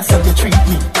care, girl, so you treat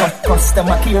me.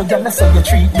 Customer care, girl, so you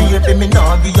treat me. Baby, me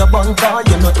nah be your bunker,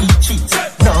 you no eat cheese.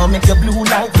 Now make you blue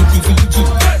like VG.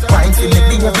 Wine for me,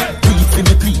 baby, please for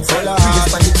me, please. Praise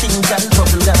for the things and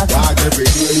trouble that. God, every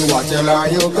day you want to tell her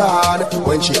you God.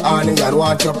 When she honey and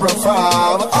want to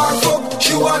perform. Her fuck,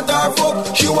 she want her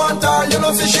fuck. She want her, you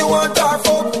know, say she want her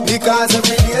fuck. Because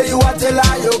every day you want to tell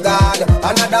her you God.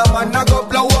 Another man a go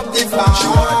blow up the flag. She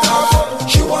want her fuck.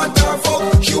 She want her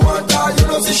fuck. She want her, you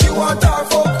know, say she want her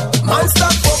fuck. Man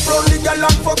stop fuck, run the girl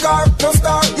and fuck her. No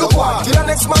star, you want till the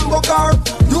next man book her.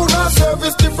 You not serve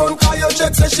service different, cause your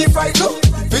check say she fright look.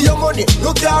 For your money,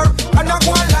 look here, and I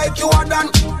go like you are done.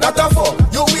 Not a fuck,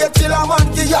 you wait till a man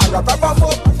give you a proper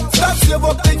fuck. Stop save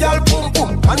up the girl, boom boom,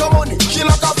 and no money, she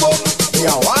like a fuck. Me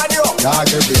a want you. Dog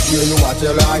every day you want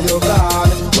tell her you glad.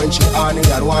 When she on it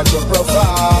and want to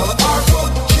perform. Her fuck,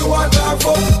 she want her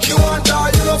fuck, she want her,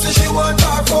 you know say she want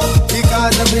her fuck.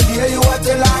 Because every day you want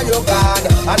tell her you glad.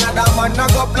 Another man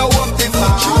knock up now up the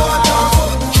farm. She want her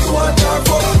fuck, she want her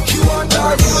fuck, she want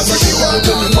her, you know say she want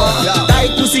to perform.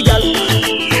 Tight pussy girl,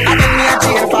 I don't need a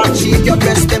chair for. Shake your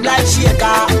breast them like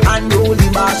shaker. And roll the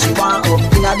bar she want up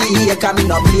inna the acre. Me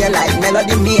no play like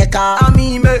melody maker. I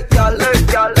me make y'all,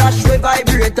 dash with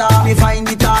vibrator. Me find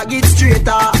the target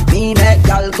straighter. Me make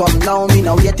y'all come now, me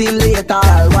no wait till later.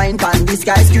 Y'all wine pan the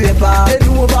skyscraper. Head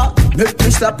over, make me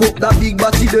slap up that big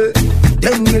body there.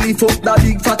 Then me lift up that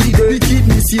big fatty there. The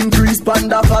kidneys increase pan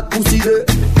that fat pussy there.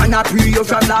 And I pre you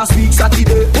from last week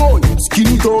Saturday. Oh,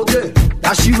 skinny toe there,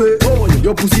 dash away. Oh,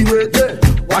 your pussy weight there,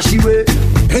 wash away.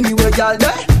 Anyway, y'all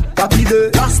there, papi there.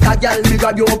 Rasta y'all, me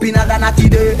grab you up inna the natty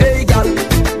there. Hey y'all.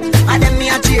 And then me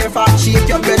a cheer for. Shake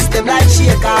your breast them like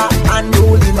shaker. And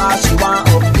roll the bar she want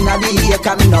up inna the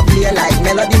acre. Me no play like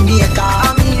melody maker.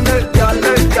 And me make y'all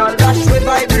dash with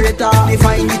vibrator. Me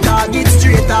find the target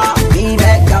straighter. Me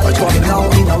make y'all come now,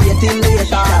 me no wait till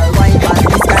later. Y'all wine back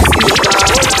the skyscraper.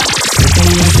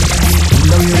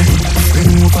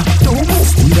 Bend over, don't move,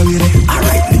 stay the way there.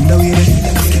 Alright, lean the way there.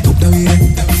 Get up the way there.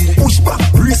 Push back,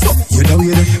 brace up, you the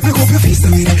way there. Make up your face the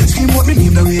way there. Scream out my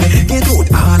name the way there. Get out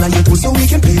all of your toes so we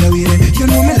can play the way there. You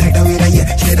know me like the way there, yeah,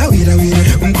 the way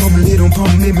there. Come lay down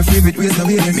pump me, my favorite ways the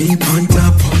way there. Me on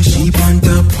top, she on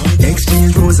top.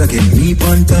 Exchange rows again, me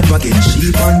on top again. She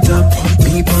on top,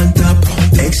 me on top.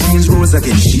 Exchange rows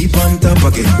again, she on top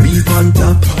again. Me on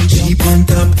top, she on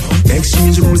top.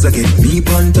 Exchange rows again, me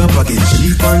on top again.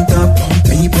 She on top,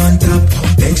 me on top.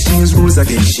 Exchange rows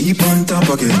again, she on top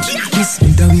again. Kiss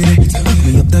me the way there, hug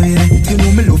me up the way there. You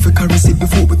know me love for caress it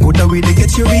before we go the way they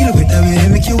get you real with the way they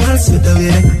make you all sweat the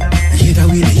way there. Yeah the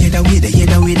way there, yeah the way there, yeah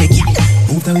the way there.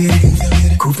 Move the way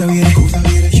there, groove the way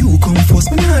there. You come first,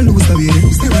 me nah lose the way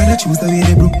there. Stay rather choose the way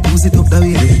there, bro. Pose it up the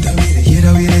way there. Yeah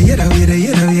the way there, yeah the way there,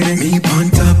 yeah the way there. Me on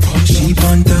top, she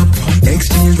on top.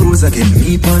 Exchange rows again,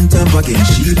 me on top again.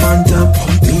 She on top,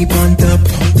 me on top.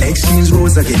 Exchange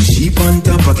rows again, she on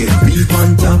top again. Me on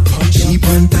top, she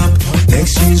on top.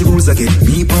 Exchange rows again,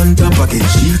 me on top again.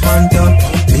 She on top,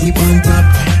 me on top.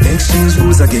 Exchange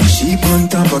rows again, she on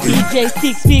top again. DJ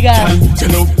Six Figure. You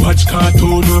know watch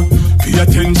cartoon. Pay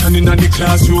attention in the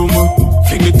classroom.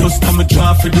 Fling it dust and me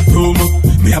draw for the promo.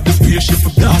 Me have the spaceship for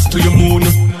blast to your moon.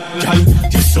 Girl,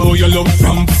 you saw your love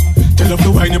from. Tell her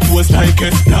to wine your pose like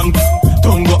a stamp.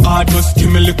 Don't go hard, just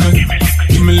give me little.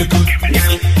 Give me little.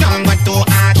 Don't go too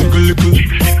hard. Jiggle little.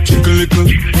 Jiggle little.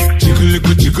 Jiggle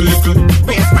little. Jiggle little.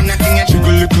 Wait for nothing.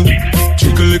 Jiggle little.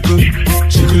 Jiggle little.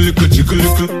 Jiggle little. Jiggle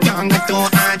little. Don't go too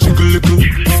hard. Jiggle little.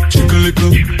 Jiggle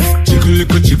little. Jiggle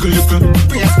little. Jiggle little.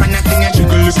 Wait for nothing.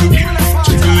 Jiggle little.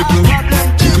 Jiggle little.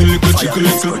 Jiggle little. Jiggle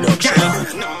little.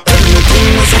 Anything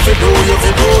me say fi do, you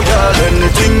fi do, girl.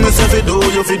 Anything me say fi do,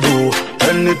 you fi do.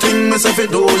 Anything me say fi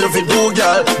do, you fi do,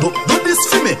 girl. Do this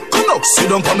for me. Come now, sit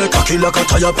down pa me cocky like a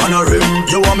tire pan a rim.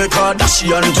 You want me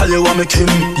Kardashian, tell you want me Kim.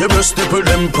 Your breast nipple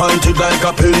them pointed like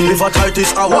a pin. If a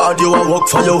tightest award, you a work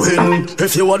for your win.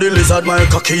 If you are the lizard, my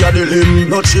cocky are the limb.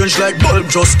 No change like bulb,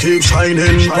 just keep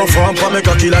shining. Perform pa me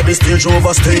cocky like the stage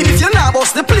over sting. If you not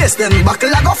bust the place, then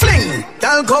buckle like a fling.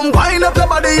 Girl, come wind up your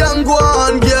body and go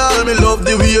on, girl. Me love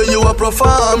the way you a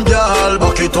perform, girl.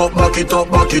 Back it up, back it up,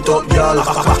 back it up, girl.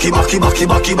 Back it, back it, back it,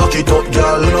 back it, back it up,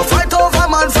 girl. You know fight over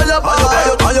man for your body.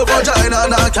 On your vagina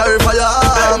and carry for your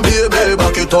arm, baby.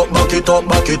 Back it up, back it up,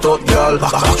 back it up, girl.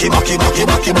 Back it, back it, back it,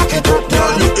 back it, back it up,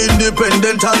 girl. You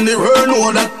independent and the world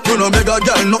know that. You know make a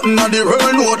girl nothing and the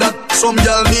world know that. Some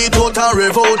girl need out and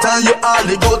rev out and you all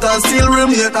the out and still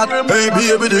remain that. Hey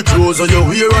baby, the clothes you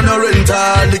wear on a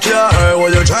rental, the car while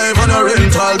you drive on a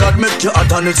rental, that make you hot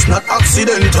and it's not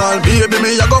accidental. Baby,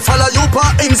 me I go follow you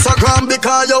on Instagram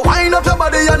because you wind up your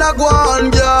body and I go on,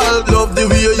 girl. Love the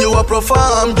way you a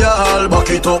perform, girl.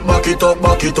 Back it up, back it up,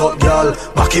 back it up, girl.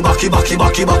 Back it, back it, back it,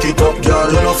 back it, back it up, girl.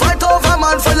 You know fight over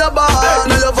man for your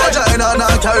band, and your vagina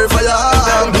and carry for your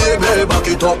arm, baby. Back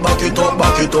it up, back it up,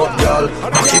 back it up, girl.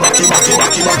 Back it, back it, back it,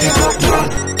 back it, back it up, girl.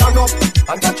 Turn up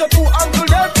and touch your two ankle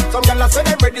there. Some gyal say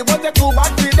they ready, but they too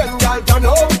bad for them, girl. Turn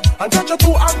up and touch your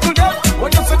two ankle there.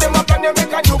 When you see them up and you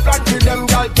make a new plan for them,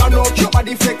 girl. turn up. Your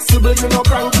body flexible, you no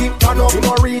cranky. Turn up, you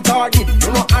no retarded,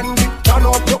 you no handy. Turn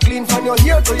up, you clean from your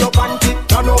hair to your panty.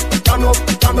 Turn up, turn up,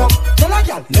 turn up. Tell a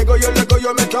girl, Lego,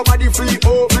 you make your body free,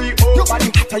 oh, free, oh. Your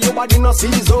body hotter, your body no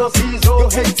season, season.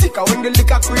 Your head sicker when the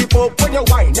liquor creep up. When you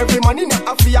wine, every man in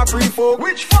a fear free folk.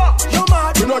 Which fuck? You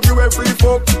mad? You know give a free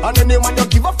folk. And any man you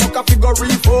give a fuck a figure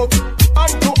folk.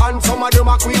 Hand to hand, some of them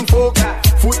are queen folk.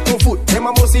 Foot to foot, them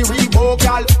a must see Reebok,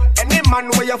 y'all. Any man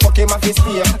where you fuck him a fist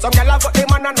fear. Some girl have got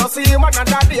him and I no see him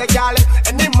another day, y'all.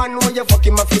 Any man where you fuck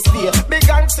him a fist fear. Big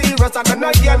and serious and then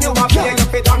a game you a play. You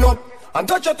fit turn up and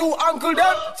touch your two ankle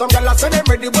them. Some girl a say them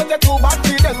ready but they too bad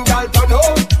for them, y'all. Turn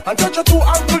up and touch your two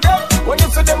ankle them. When you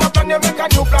see them up and you make a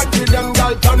new plan for them,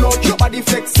 y'all. Turn up, your body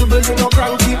flexible, you no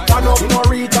cranky. Turn up, you no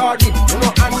retarded, you no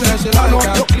handless. Turn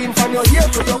up, you clean from your ear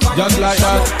to your back. Just like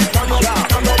that.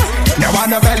 No one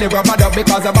no belly rubber dub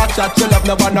because the back shot you love.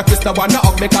 No one no kiss, no one no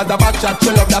hug because the back shot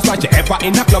you love. That's why you ever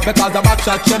in a club because the back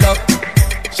shot you love.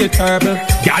 She terrible.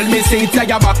 Girl, me see it, say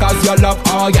you back as you love,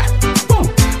 oh yeah.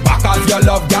 Back as you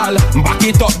love, girl. Back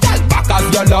it up, girl. Back as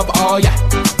you love, oh yeah.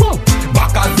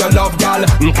 Back as you love, girl.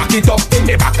 Back it up, in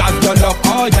the back as you love,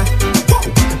 oh yeah.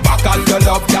 Back as you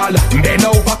love, girl. Bend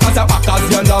over cause the back as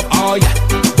you love, oh yeah.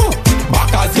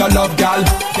 Back as you love, girl.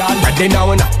 Ready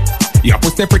now, now. Your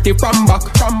pussy pretty from back.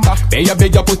 Pay your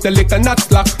big, your pussy little not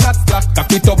slack.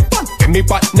 Cock it up, give me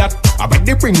fat nut. I bet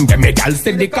the bring them, me gal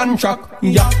say the contract.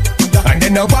 Yeah. And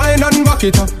then you wine and back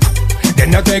it up.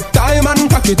 Then you take time and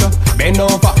cock it up. Bend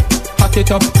over, hot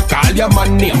it up. Call your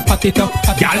man name, pack it up.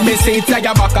 Gal me say it like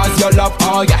your back as you love,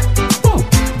 oh yeah.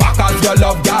 Back as you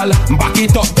love, gal. Back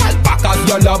it up, gal. Back as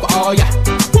you love, oh yeah.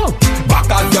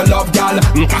 Back as you love, gal.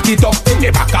 Cock it up, give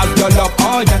me back as you love,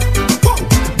 oh yeah.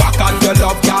 Back as you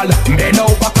love, gal. Bend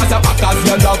over cause the back as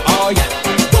you love, oh yeah.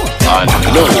 I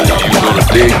know you're gonna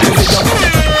dig this.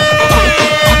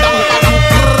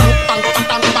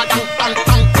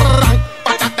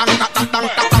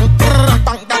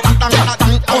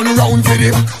 Turn round for the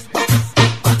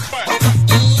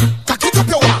cock it up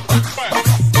your walk.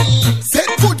 Set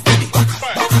foot for the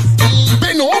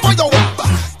bend over your walk.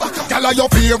 Tell your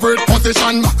favorite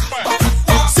position.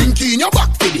 Sink in your back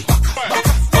for the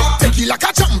take it like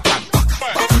a champion.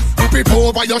 Grip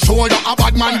over your shoulder, a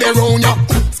bad man there round ya.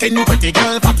 Skin pretty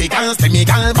girl, fatty girl, slimmy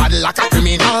girl, bad like a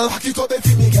criminal. Back it up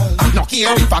the me girl. No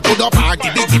care if I go to party,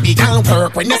 biggie girl,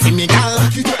 work when you see me girl.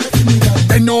 Back it up the me girl.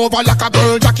 Bend over like a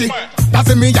girl jockey.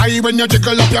 That's me eye when you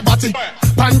jiggle up your body.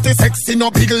 Panty sexy,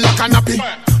 no big like a nappy.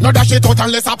 No dash it out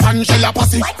unless a pan shell a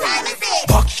pussy.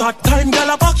 Back shot time,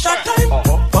 girl, a back shot time.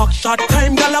 Back shot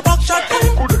time, girl, a back shot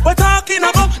time. We're talking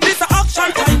about this a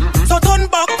action time. So turn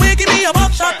back, we give me a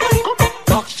back shot time.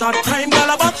 Back shot time,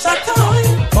 girl, a back shot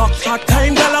time. Back shot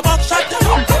time, girl, a back shot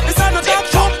time. This a no talk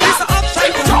show, this a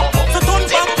action time. So turn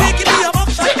back, we give me a back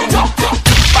shot time.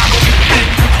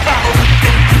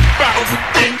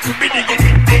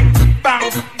 Bang,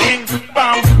 ding,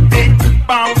 bang, ding,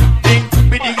 bang, ding,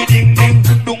 biddy ding ding,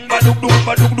 dung ba dung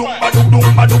ba dung ba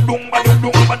dung ba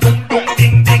dung ba dung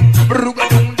ding ding, bruga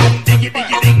dung diggy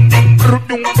diggy ding ding,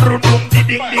 brudung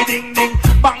ding ding ding,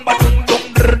 bang ba dung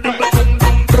bruga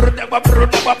dung bruda ba dung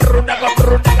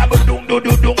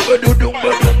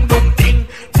ding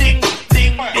ding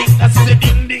ding ding, that's the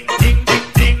ding ding ding ding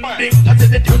ding ding, that's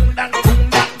the dung dang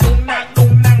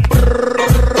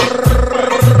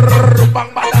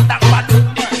bang ba dang.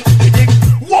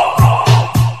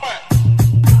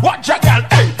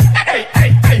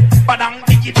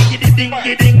 Ding,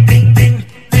 ding, ding,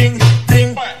 ding,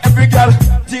 ding. Every girl,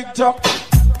 tick tock,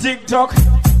 tick tock,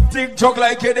 tick tock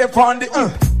like it up on the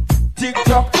tick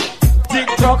tock, tick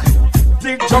tock,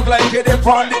 tick tock like it up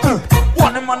on the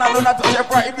one man alone at the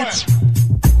private.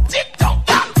 Tick tock,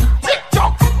 tick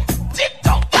tock, tick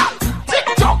tock, tick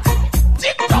tock,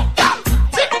 tick tock,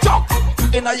 tick tock.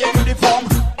 In a your uniform,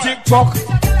 tick tock.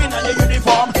 In a your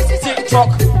uniform, tick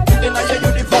tock. In a your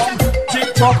uniform,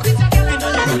 tick tock. In a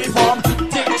your uniform,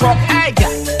 tick tock. Hey,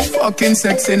 fucking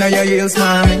sexy in your heels,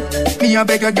 mommy. Me a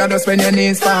beg you, gotta spend your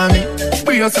knees for me.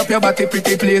 Brace up your body,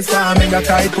 pretty please for me. Your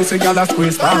tight pussy, gyal a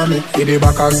squeeze for me. Hit the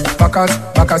backers, backers,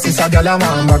 backers is a gyal a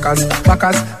man. Backers,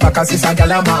 backers, backers is a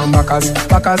gyal a man. Backers,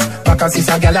 backers, backers is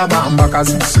a gyal a man. Backers,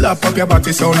 slap up your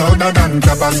body so louder than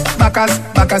clappers. Backers,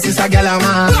 backers is a gyal a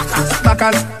man.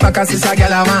 Backers, backers is a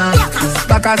gyal a man.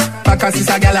 Backers, backers is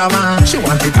a gyal a man. She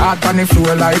want it hard on the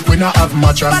floor like we not have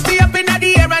mattress. Party up in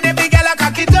the air and every gyal a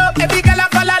cock it up. Every gyal a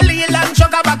follow lean and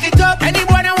sugar back it up. Any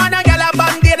boy that wanna gyal a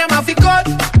bang, they them have to cut.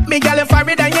 Me girl, you for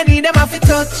it and you need them off it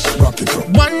touch.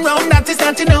 One round that is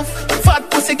not enough. Fat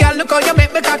pussy girl, look how you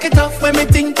make me cock it off. When me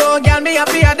think, oh girl, me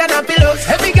happier than a pillow.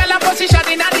 Every girl a position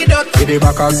in a the dot. The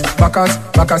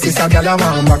Bacchus is a girl a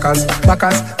man. Bacchus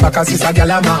is a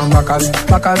girl a man.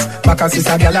 Bacchus is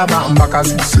a girl a man.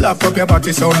 Bacchus, slap up your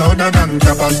body so louder than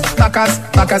trappers.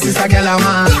 Bacchus is a girl a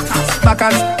man.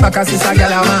 Bacchus is a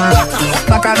girl a man.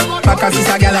 Bacchus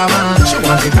is a girl a man. She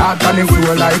want it hard on the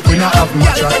floor like we not have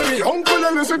much. Hey, Uncle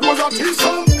Ellis, it was a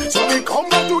T-song, so we come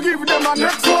back to give them a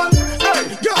next one. Hey,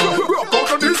 girl, rock out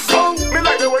to this song. Me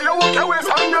like the way you walk your waist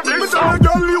and your this song.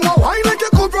 Girl, you a wine like you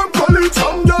come from college.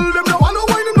 Some girl, them no wanna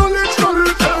wine in knowledge.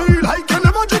 Hey, like you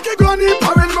never drink a granny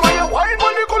parent. No way you wine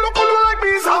when you color like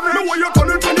me savage. No way you turn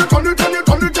it and you turn it and you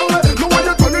turn it away. No way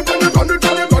you turn it and you turn it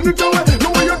and you turn it away. No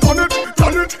way you turn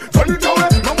it away.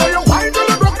 No way you wine till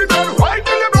you broke the bed. Wine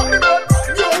till you broke the bed.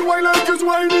 Girl, wine like it's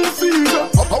wining season.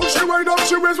 How she wind up,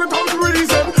 she waist without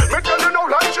reason. Me tell you now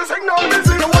like she sing now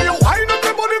busy. The way you wind up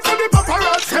your body for the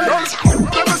paparazzi.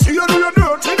 Let me see you do your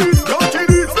dirty deeds.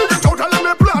 Figure it out and let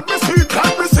me plant me seed.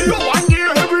 Let me see you one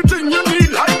year everything you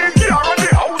need. Like the car and the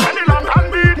house and the land and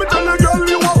beat. Me tell you girl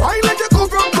you a wine like you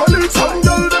come from college. Some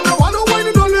girl them no wanna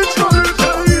wine in college.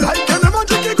 Like you never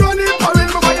drink a granny parent.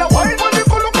 No way you wine when you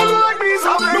color like me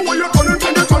savage. No way you turn it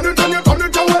and you turn it and you turn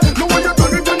it away. No way you turn it and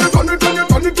you turn it and you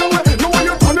turn it away. No way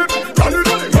you turn it.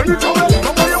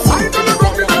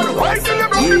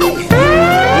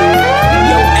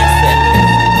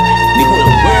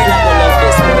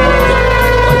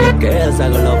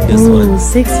 Ooh,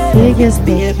 6 figures,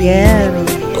 baby.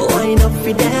 Go wine up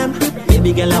for them.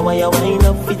 Baby girl, I want you wine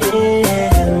up for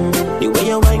them. The way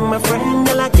you wine, my friend,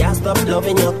 girl, I can't stop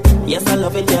loving you. Yes, I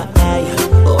love it, yeah.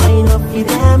 Go wine up for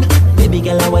them. Baby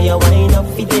girl, I want you wine up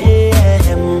for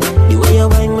them. The way you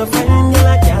wine, my friend, girl,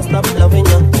 I can't stop loving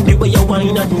you. The way you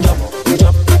wine and drop,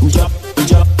 drop, drop,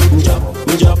 drop, drop,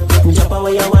 drop, drop.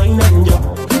 Away you wine and drop,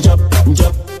 drop,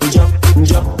 drop, drop,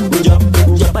 drop, drop,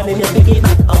 drop, and then you pick it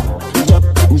back up.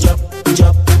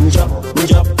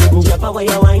 Jump away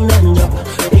your wine and jump.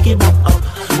 Pick it back up,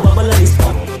 bubble on the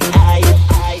spot. Aye.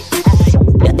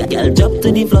 Girl, jump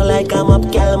to the floor like I'm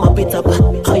up, girl, mop it up.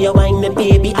 How you wine me,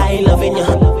 baby, I loving you.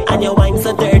 And your wine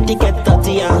so dirty, get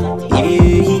dirty, yeah.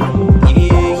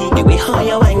 The way how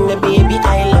you wine me, baby,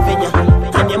 I loving you.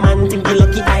 And your man think you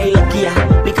lucky, I lucky,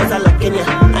 yeah. Because I lucking you,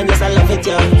 and yes, I love it,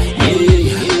 yeah.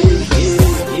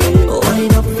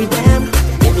 Wine up for them.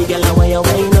 Baby girl, I want you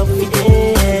wine up for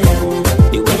them.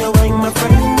 The way you wine, my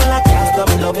friend, girl, I can't stop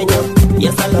loving you.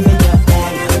 Yes, I love it, yeah.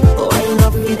 Wine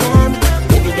up for them.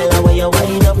 Baby girl, I want you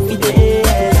wine up for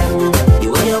them. The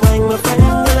way you wine, my friend,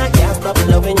 girl, I can't stop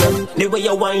loving you. The way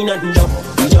you wine and jump,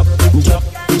 jump, jump,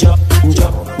 jump,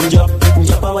 jump, jump,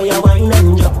 jump. Away you wine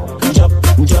and jump, jump,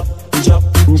 jump, jump,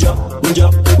 jump,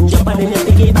 jump, jump, and then you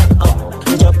pick it back up.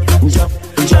 Jump, jump,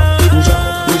 jump,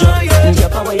 jump, jump,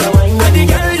 jump. Away you wine and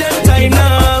jump. Time now.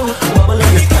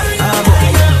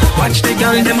 Watch the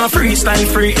girl, them a freestyle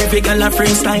free, every girl a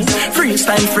freestyle.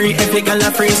 Freestyle free, every girl a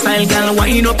freestyle. Girl,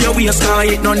 wind up your waist, car,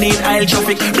 it no need aisle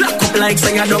traffic. Black up like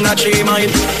say I don't a 3 mile.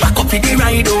 Back up in the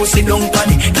ride, oh, sit down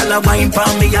panny. Girl, a wine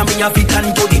pan me and me a fit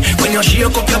and body. When you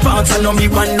shake up your pants, I know me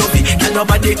one love it. Girl,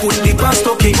 nobody could be past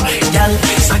okay. Girl,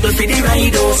 saddle for the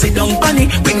ride, oh, sit down panny.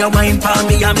 When you wine pan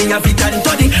me and me a fit and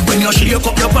body. When you shake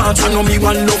up your pants, I know me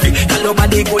one love it. Girl,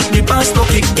 nobody could be past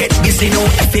okay. Get busy now,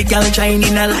 every girl trying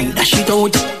in a line, dash it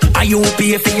out. Are you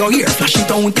pay for your ear? Flash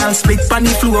it out and split on the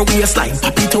floor waistline.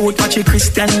 Pop it out, watch a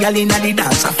Christian gal in the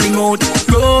dance. I fling out,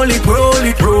 roll it,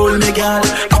 roll me gal.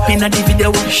 Up in the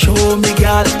video, show me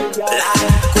gal.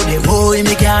 Could they hold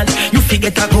me gal? You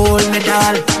forget a gold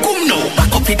medal. Come now,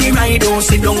 back up in the ride, oh,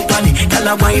 sit down panny. Gal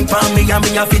a wine pan me and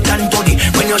me a fit and body.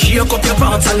 When you shake up your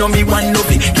pants, I know me one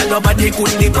love it. Gal nobody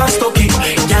could be past okay.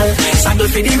 Gal, saddle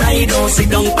for the ride, oh,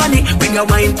 sit down panny. When you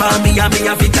wine pan me and me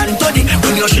a fit and body.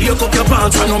 When you shake up your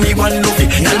pants, I know me one love it.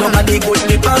 Y'all nobody good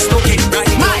me past okay.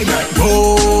 Right, my girl,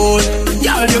 boy.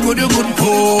 Y'all you good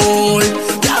boy.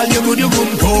 Y'all you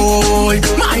good boy.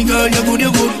 My girl you good.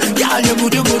 Y'all you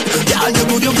good. Y'all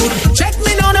you good. Check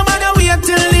me now, no matter wait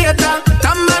till later.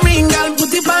 Tambourine girl,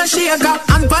 put it on shaker.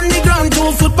 And on the ground,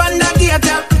 2 foot on the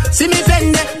gator. See me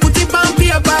fend it, put it on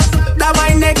paper. That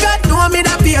wine they got, know me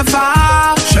that paper.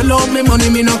 Shell out me money,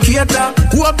 me no cater.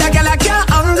 Hope that girl I can't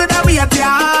hang the weight,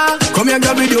 yeah. Come here,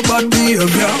 girl, with your bad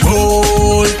behavior.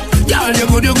 Boy, girl, you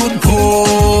good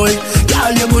boy.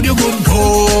 Girl, you good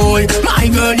boy. My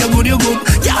girl, you good.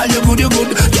 Girl, you good.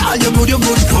 Girl, you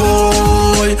good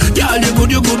boy. Girl,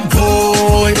 you good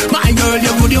boy. My girl,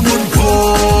 you good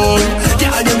boy.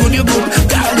 Girl, you good.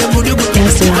 Girl, you good.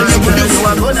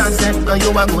 are good as them, girl,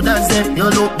 you are good as them. You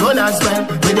look good as well,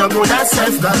 with your good as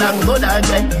self, girl, I'm good as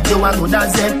them. You are good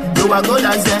as them, you are good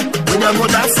as them, with your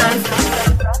good as self.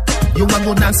 You are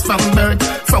good as from birth,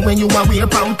 from when you are wear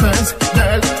pampers,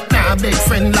 girl. Nah, big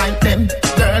friend like them,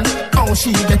 girl. How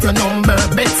she get your number?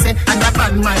 Betsy and a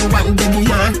bad mind one day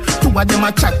yarn. Two of them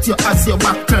a chat you as your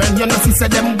back turn. You know she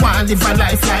said them want live a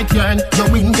life like yourn.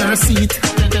 You win your seat,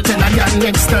 tell a girl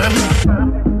next term.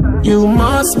 You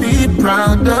must be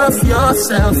proud of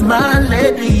yourself, my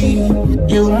lady.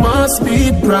 You must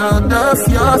be proud of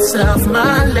yourself,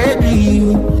 my lady.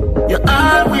 You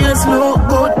always look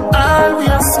good,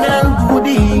 always smell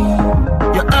goody.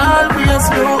 You always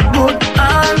look good,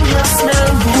 always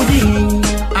smell goody.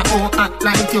 I won't act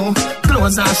like you,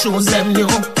 clothes and shoes them new.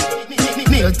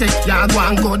 Nail tech, you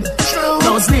go good.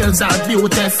 Those nails are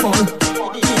beautiful.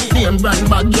 Name brand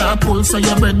bag you pull, so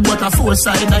your bread butter four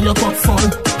side and your cup full.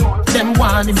 Them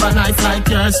want live a life like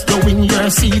yours, you win your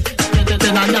seat,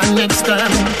 then I got next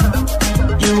term.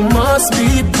 You must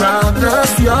be proud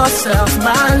of yourself,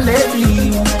 my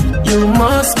lady. You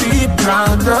must be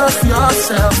proud of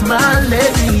yourself, my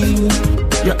lady.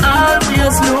 You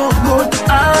always look good,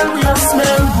 always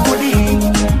smell goody.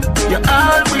 You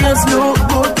always look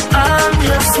good,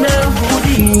 always smell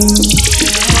goody.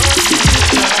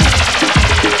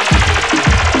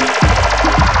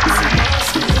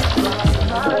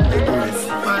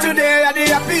 Today are the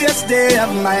happiest day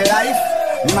of my life,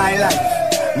 my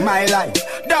life, my life.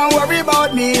 Don't worry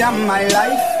about me and my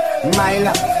life, my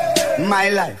life, my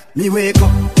life. Me wake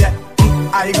up, yeah,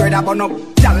 I grade up on up.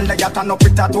 Y'all they got an up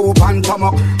with a two pan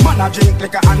stomach. Man a drink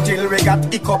liquor until we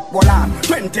got hiccup. Hold on,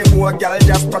 20 more girl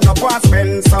just turn up and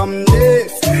spend some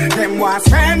days. Them want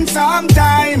spend some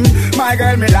time. My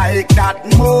girl me like that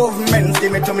movement.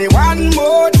 Give it to me one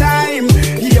more time.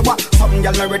 Hear what? Some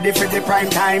girl me ready for the prime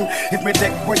time. If me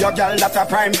take for your girl that's a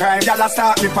prime crime. Y'all a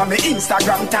start me from me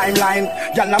Instagram timeline.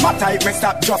 Y'all no matter if me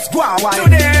stop just go and wine.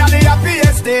 Today are the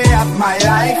happiest day of my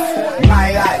life,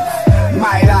 my life.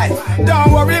 My life,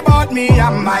 don't worry about me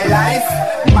and my life,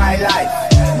 my life,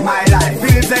 my life.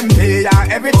 Bills them pay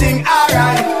and everything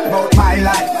alright. About my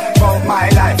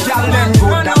life, y'all them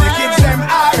good and the kids them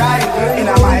alright.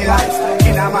 Inna my life,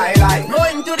 inna my life.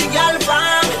 Going to the gal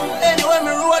farm, anyway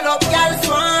me roll up gal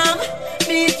farm.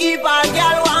 Me keep our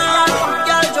gal warm,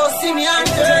 gal just see me and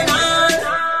turn on.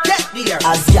 Get there.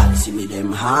 As gal see me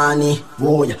them honey,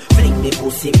 boy, fling the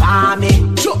pussy for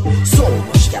me. So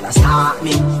much gal a start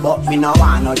me, but me no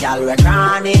want no gal we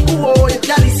cranny. Oh,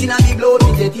 gal listen a me blood,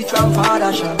 me get it from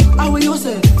father shop. How will you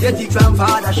say? Get it from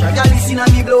father shop. Gal listen a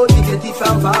me blood, me get it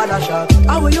from father shop.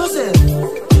 How will you say?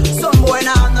 Some boy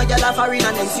now no gal a foreign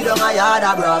and them sit down a yard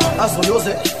a brag. That's what you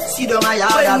say. Sit down a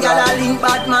yard a brag. When gal a link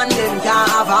bad man, them can't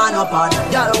have an up on.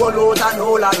 Gal roll out and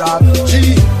hold a rag.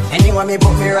 Anyway me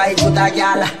put me right foot a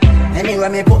gal. Anyway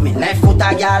me put me left foot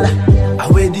a gal.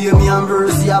 Away dear me and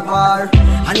Versi a par.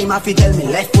 And him a fi tell me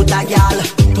left foot a gal.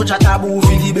 Touch a taboo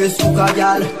fi the best cook a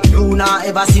gal. You nah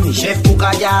ever see me chef cook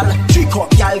a gal. Trick up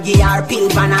gal, give her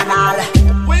paper and all.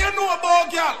 What you know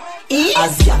about gal?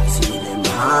 As gal see them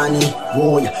honey,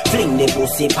 boy, fling the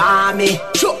pussy for me.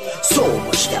 So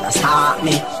much gal a start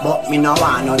me, but me no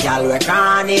want no gal we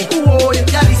cranny. Oh,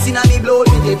 gal listen a me blood,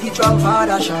 me get it from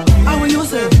father shop. How will you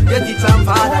say? Get it from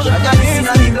father shop. Gal listen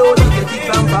a me blood, me get it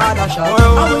from father shop.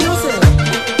 How will you say?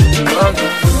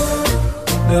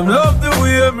 Them love the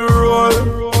way me roll.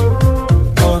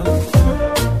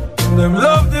 Them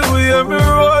love the way me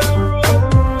roll.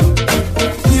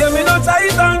 Yeah, me no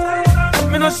titan,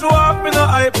 me no show up, me no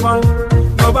hype man.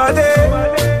 Nobody.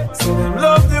 So them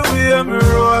love the way me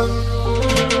roll.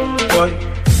 Boy,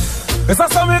 better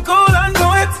so me cool and do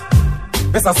it.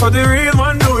 Better so the real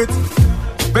man do it.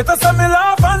 Better so me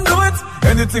laugh and do it.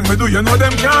 Anything me do, you know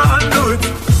them can't undo it.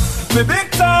 Me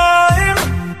big time.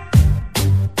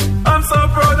 I'm so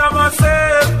proud of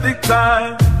myself, big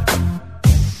time.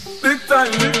 Big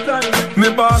time, big time. Me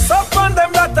boss up on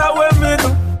them, that's what me do.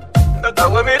 That's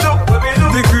what me do, what me do.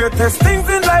 The greatest things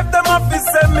in life, them have to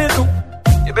say me do.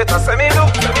 You better say me do,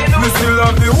 say me do. Me still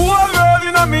love the whole world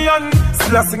in a me hand.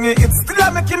 Still a sing it, still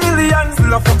a make a million.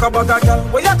 Still a fuck about a girl,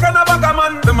 where you can have a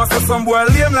man. Them a say some boy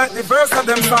lame like the verse of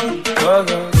them song.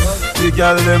 The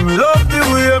girl them love the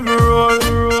way me roll.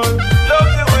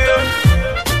 Love the way.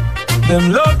 Them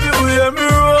love the way me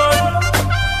roll.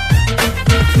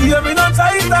 Yeah, me no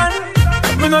titan,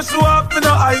 me no show up, me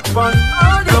no icon.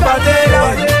 Nobody,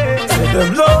 say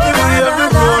them love the way me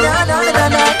roll.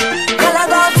 Girl, I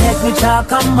gon' take me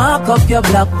chalk and mark up your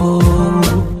black book.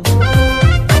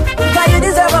 Cause you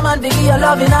deserve a man to give you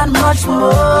loving and much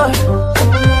more.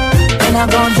 And I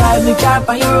gon' drive me car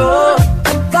on your road.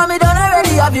 Cause me done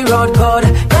already have your road code.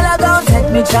 Girl, I gon' take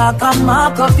me chalk and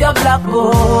mark up your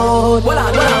blackboard. Hold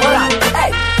on.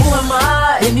 Hey, who am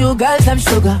I? The new girls them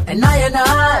sugar, and I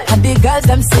and the girls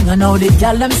them sing. And now the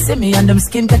girl them see me and them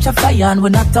skin catch a fire. And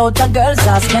when I out a girl's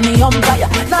ass, can he umpire?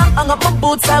 Now hang up my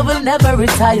boots, I will never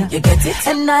retire. You get it?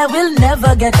 And I will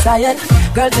never get tired.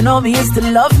 Girls, you know me used to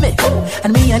love me,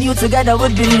 and me and you together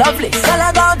would be lovely. Girl,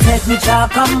 I gon' take me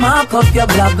chalk and mark up your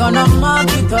block, gonna mark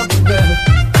it up, girl.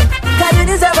 Cause you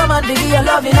deserve a man to give you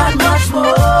loving and much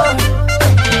more.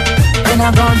 Then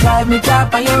I gon' drive me car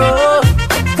on your road.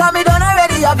 Cause me done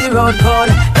already have the road code.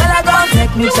 Girl, I gon'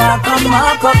 take me chalk and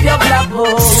mark up your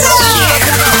blackboard.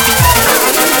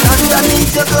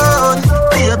 Underneath your gun,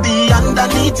 baby,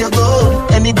 underneath your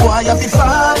gun. Any boy have to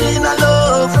fall in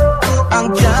love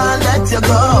and can't let you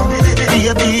go.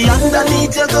 Baby,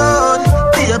 underneath your gun,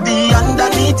 baby,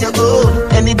 underneath your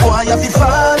gun. Any boy have to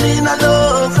fall in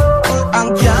love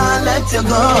and can't let you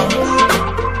go.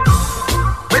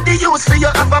 Where the use for you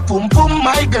have a pum pum,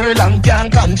 my girl, and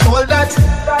can't control that.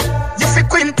 You fi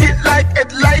quint it like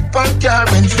headlight on car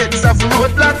when feds have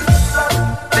roadblock.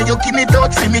 Then you give me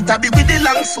doubt, see me tabby with the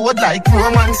long sword like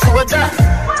Roman soldier.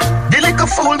 The little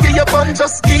fool give you bun,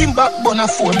 just scheme back, bun a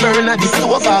phone burner the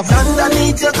stove off.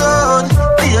 Underneath your gun,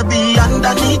 baby,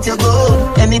 underneath your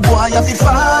gun. Any boy have to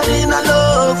fall in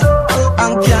love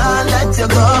and can't let you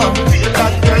go.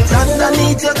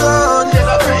 Underneath your gun,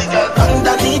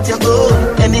 underneath your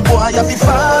gun. Any boy have to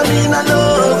fall in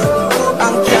love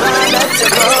and can't let you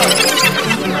go.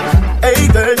 Hey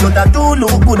girl, you that do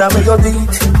look good at where you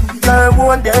did. Girl,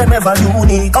 won't them ever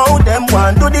unique. How them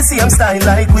want do the same style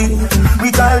like we. We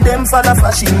call them for the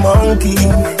fashion monkey.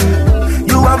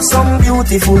 You have some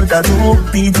beautiful tattoo,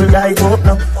 people like up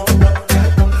now.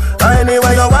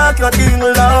 Anyway you walk your thing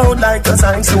loud like a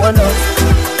sign to enough.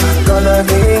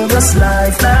 Coloring this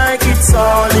life like it's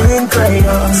all in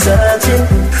crayon. Searching,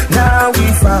 now we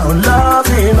found love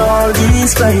in all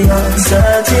these crayons.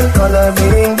 Searching,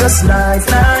 coloring this life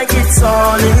like it's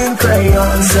all in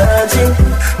crayon. Searching,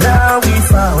 now we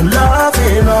found love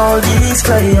in all these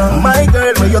crayons. My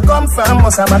girl, where you come from,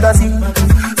 must a magazine.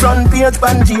 Front page,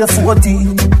 Pangea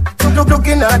 14.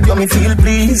 Looking at you, me feel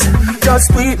please. Just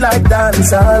sweet like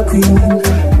dancehall queen.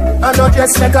 I know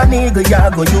just like a nigga, you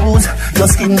go use your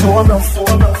skin tone rough.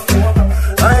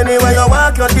 Anyway you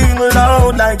walk your thing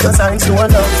loud like your signs to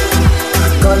enough.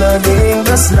 Coloring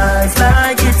this life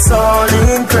like it's all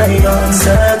in crayon.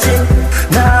 Searching,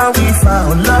 now we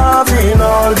found love in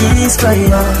all these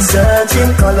crayons.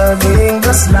 Searching, coloring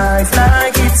this life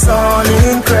like it's all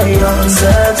in crayon.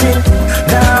 Searching,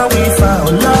 now we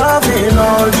found love in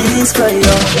all these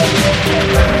crayons.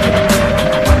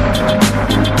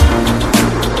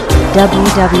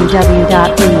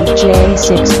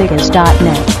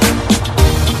 www.dj6figures.net.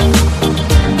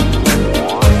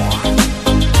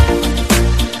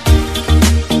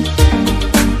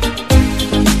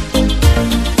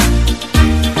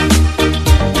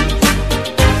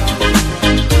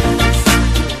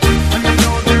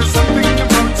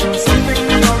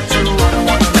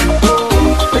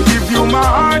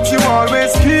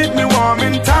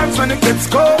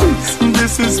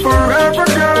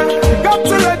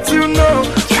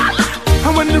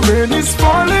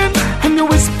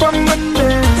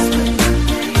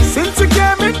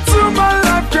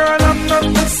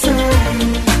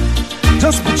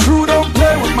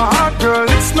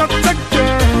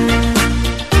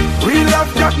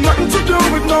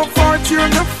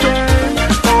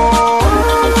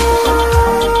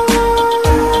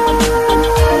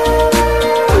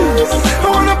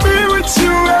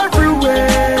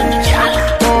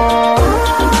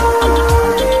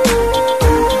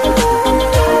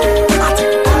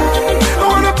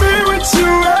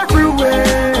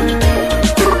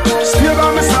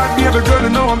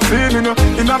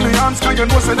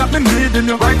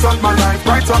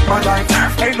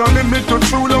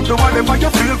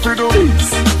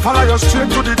 Follow you straight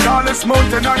to the tallest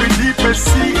mountain and the deepest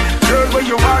sea. Girl, where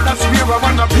you are, that's where I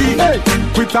wanna be.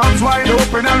 With arms wide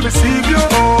open, I'll receive you.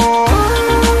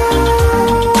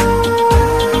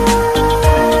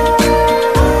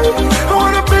 I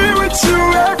wanna be with you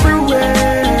everywhere.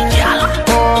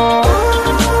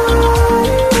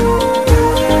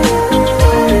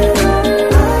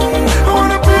 I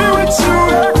wanna be with you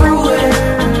everywhere.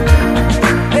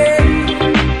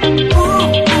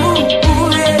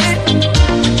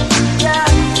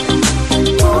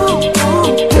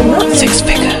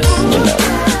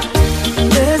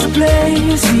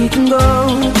 We can go.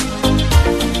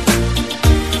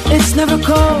 It's never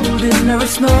cold, it never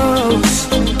snows.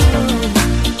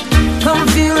 Come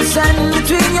feel the sand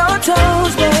between your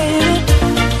toes, baby.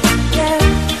 Yeah,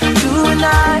 you and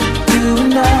I, you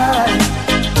and I.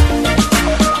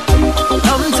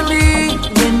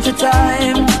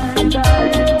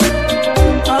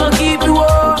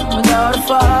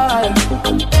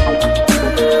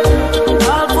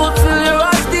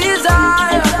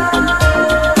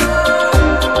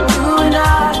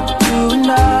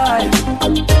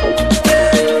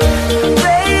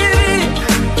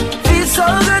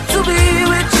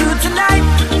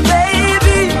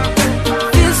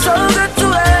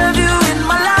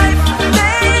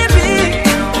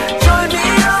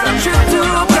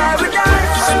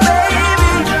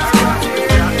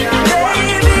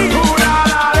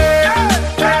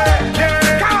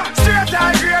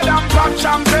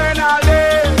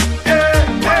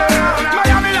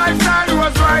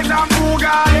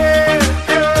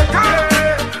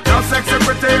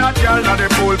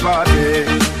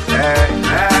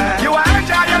 You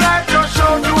enjoy your life, just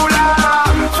show too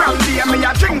long. From there, me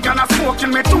a drink and a smoke in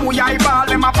me too. Yeah, I ball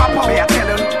them a pop up, me a tell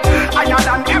them. Higher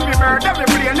than every bird, every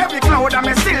plane, every cloud, and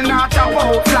me still not jump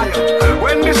out fly.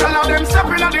 When the shell of them step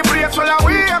in the place, well,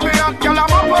 we every hot girl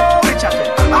I'm up out.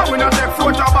 I will not take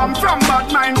photo bomb from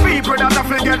bad mind people that have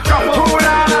to get trouble. Ooh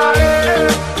la la,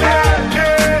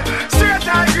 straight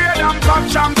high grade and pop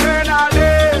champagne all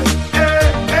day.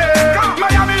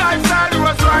 Miami lifestyle,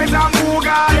 Rolls Royce and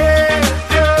Bugatti.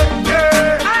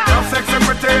 Love sexy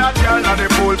pretty hot girl at the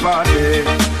pool party.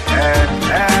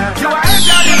 You are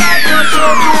enjoying life, you're so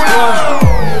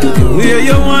cool. The way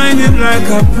you whining like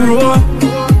a pro.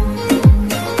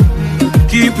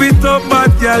 Keep it up,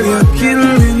 bad girl, you're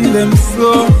killing them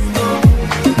slow.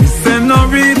 Me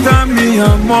senorita, me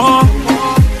a more.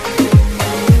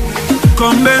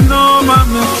 Come bend over,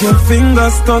 make your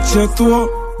fingers touch your toe.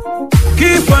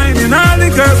 Keep whining all the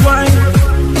girls wine,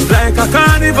 like a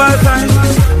carnival time.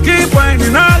 Keep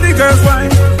whining all the girls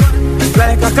wine,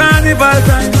 like a carnival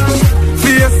time.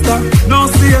 Fiesta, no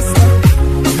siesta.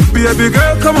 Baby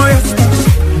girl, come on, yesta.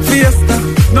 Fiesta,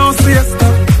 no siesta.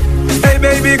 Hey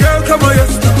baby girl, come on,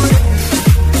 yes.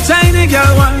 Chinese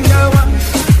girl wine,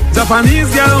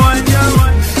 Japanese girl wine,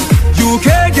 UK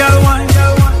girl wine,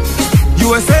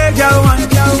 USA girl wine,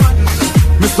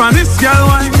 Spanish girl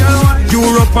wine,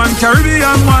 Europe and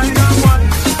Caribbean wine.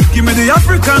 Give me the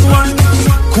African wine,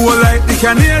 cool like the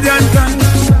Canadian time.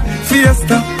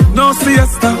 Fiesta, no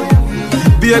siesta.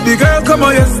 Baby girl, come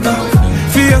on, yes.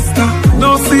 Fiesta,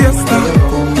 no siesta.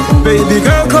 Baby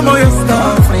girl, come on, yes.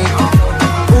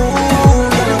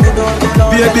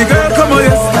 Baby girl, come on,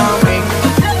 yes.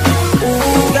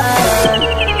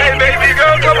 Hey, baby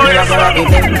girl, come on, yes.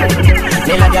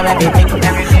 Me love your everything.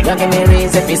 You give me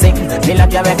reason to sing. Me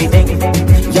love your everything.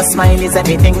 Your smile is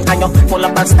everything, and you full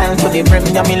up of style to the brim.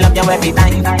 You me love you every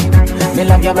time. Me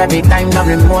love you every time. No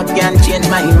remote can change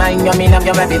my mind. You me love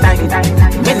you every time.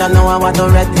 Me no know what to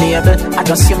red label. I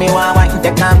just see me one wine,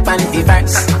 take up and the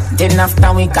verse. Then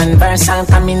after we converse, I'll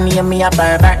come in near me a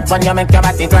pervert. When you make your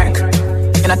body twerk.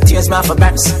 And I tears my for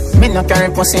bursts. Me no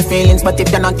carry pussy feelings, but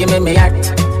if you not give me my heart,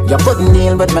 you couldn't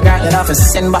deal with my girl. You have to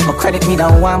send back my credit, me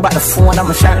don't want but the phone on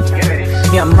my shirt.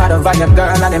 Me a mad over your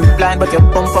girl and I'm blind, but you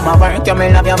bump for my work. You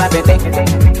me love you everything.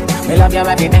 Me love you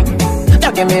everything.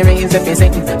 You give me reason to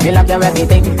sing. Me love you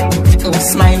everything. Your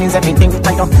smile is everything.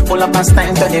 And you pull up a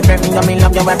style to the brim. You me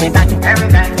love you every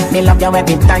time. Me love you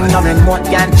every time. No remote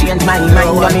can't change my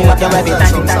mind. You me love you every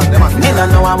time. Me don't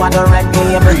know I want to red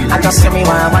label. I just see me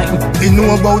one wine. Me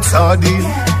know about sardine,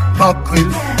 mackerel,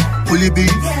 pulley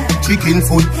beef, chicken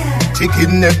foot,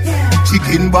 chicken neck,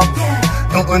 chicken back.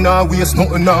 Nothing a waste,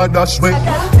 nothing a dash way.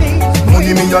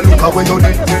 Money me a look away you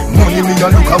there. Money me a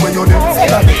look away you there.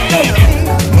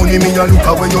 Money me a look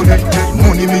away you there.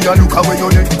 Money me a look away you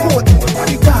there.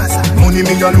 Money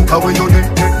me a look away you there.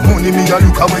 Money me a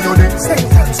look away you there.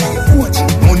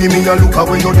 Money me a look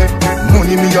away you there.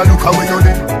 Money me a look away you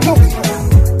there.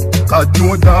 God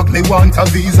no dog me want a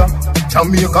visa.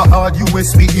 Jamaica hard,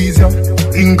 US be easier.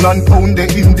 England pound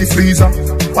they in the freezer.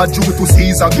 What due to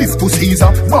Caesar, gift to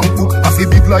Caesar. Bank book a fi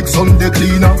big like Sunday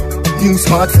cleaner. New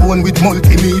smartphone with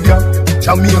multimedia.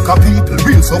 Jamaica people,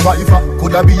 real survivor.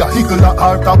 Coulda be a higgler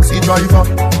or taxi driver.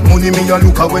 Money me a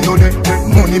look away you there.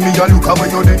 Money me a look away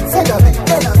you there.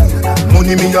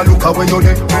 Money me a look away you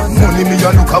there. Money me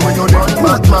a look away you there.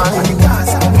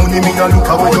 Money me a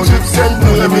look away you there.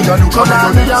 Money me a look away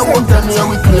you there.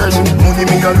 Money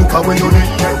me a look away you there.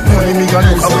 Money me a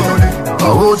look away you there.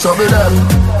 Oh, trouble them.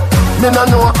 Me no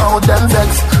know how them vex.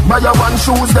 Buy a one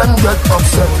shoes, them get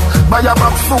upset. Buy a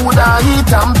box food, I eat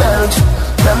and belch.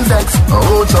 Them vex,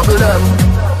 oh trouble them.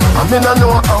 And me no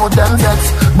know how them vex.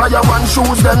 Buy a one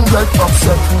shoes, them get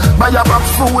upset. Buy a box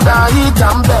food, I eat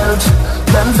and belch.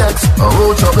 Them vex,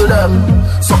 oh trouble them.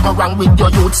 Something wrong with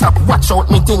your youth, stop watch out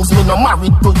me things. Me no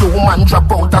married to you, man,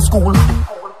 drop out of school.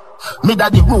 Me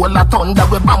daddy roll a thunder,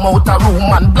 we bam out a room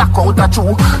and black out a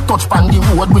chew. Touch pan the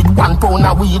road with 1 pound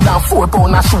of weed and 4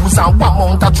 pound of shoes and 1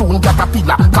 mount of tune.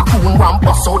 Caterpillar, cocoon, one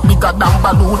bust out bigger than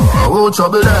balloon. Oh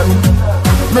trouble them.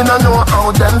 Me no know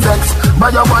how them vex. Buy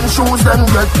a one shoes, them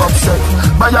get upset.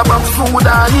 Buy a box food,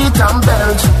 I eat and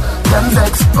belch. Them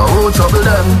vex, oh trouble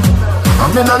them.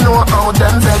 And me no know how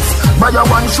them vex. Buy a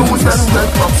one shoes, them get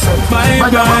upset. Buy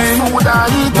a box food, I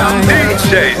eat and belch.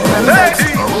 Them vex,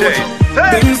 oh.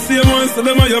 Them same ones, so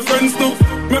them are your friends too.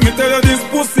 Let me tell you this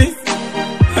pussy,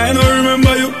 I don't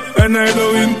remember you, and I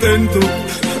don't intend to.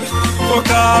 Fuck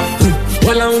off.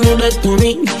 Well, I'm no best to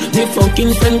me. The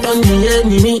fucking friend on the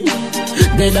enemy.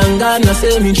 Dead and gone, I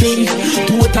say me tree.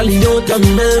 Totally out of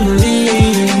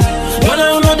memory. Well, I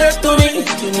don't know that to me.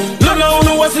 No, no,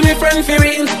 no, what's me friend for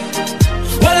real?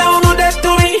 Well, I don't know that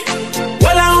to me.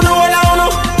 Well, I don't know,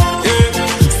 yeah.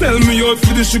 Sell me out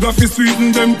for the sugar fi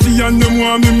sweeten them tea and them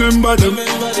want me remember them.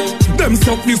 Them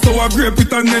suck me sour grape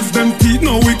with a next them teeth.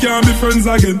 Now we can't be friends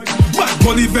again. Bad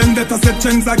bully vendetta set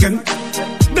chance again.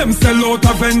 Them sell out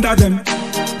a vendor them.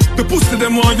 The pussy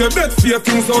them on your dead fear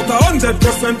things out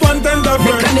 100% one tender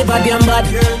friend. Make a never damn bad.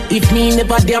 If me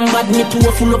never damn bad, me too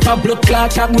full up a blood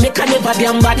clot tag. Make a never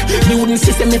damn bad. Me wouldn't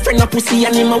see me friend a pussy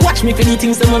and him a watch me for the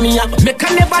things them me have. Make a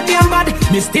never damn bad.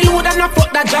 Me still woulda not fuck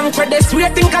that junk for this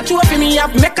sweet thing catch you up in me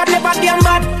up. Make a never damn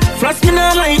bad. Frost me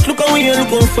not like look how you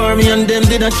looking for me and them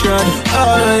did a trod.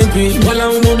 R.I.P. Well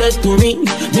I know that to me.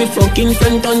 Me fucking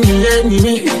friend on the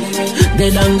enemy.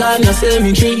 Dead and gone a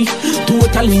cemetery.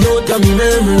 Totally out of me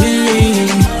memory.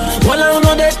 Well, I don't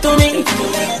know that to me.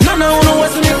 No, no, no,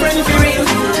 what's my friend for real?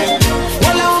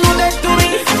 Well, I don't know that to me.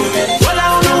 Well,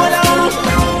 I don't know.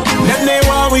 Then they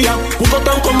want we up. Who got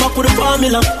them come back with the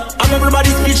formula? I'm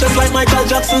everybody's speechless like Michael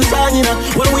Jackson song, you know.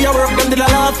 When we are work, them did a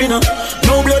laugh, you know.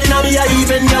 No blood in me, I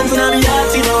even dance in me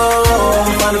heart, you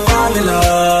know. For the formula,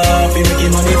 we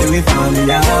making money to the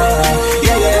formula.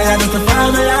 Yeah, that's the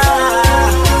formula.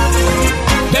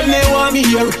 Them they want me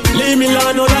here, leave me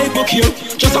alone, no life book here.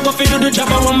 Just a go fi do the job,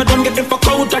 I want me done get the fuck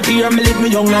out of here. Me live me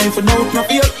young life without no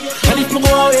fear. And if me go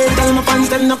away, tell my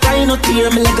fans them no cry, no tear.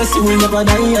 Me legacy will never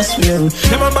die, I swear.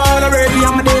 Never born already,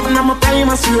 I'm a David, I'm a prime,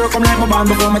 I swear. Come like my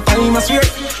band before my time, I swear.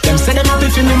 Them say them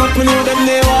happy for me, but we know them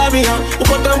they want me, who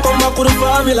put them come back with the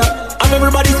formula. I'm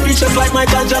everybody's speechless like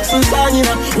Michael Jackson song, you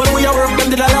know. When we are work, them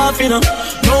did a laugh, you know.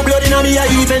 No blood in me, I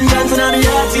even dance in me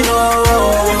heart, you know.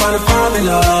 For the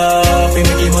formula, we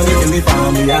making money in the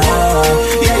formula.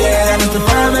 Yeah, that's the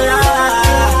formula.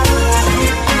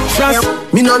 Trust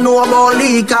me, no know about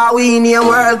league, cause we in a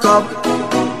World Cup.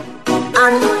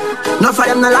 And enough of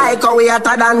them no like how we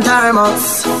hotter than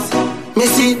thermos. Me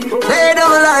see, they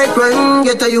don't like when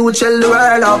get a youth shell the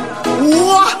world up.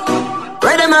 What?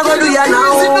 Where them a go do ya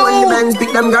now? When the men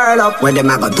pick them girl up. Where them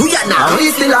a go do ya now? And we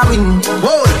still a win.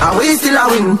 Whoa, and we still a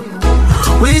win.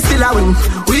 We still a win.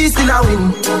 We still a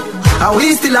win. And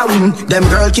we still a win. Them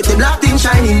girl keep the black thing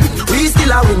shining. We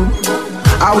still a win.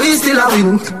 And we still a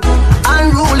win.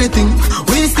 Unruly thing.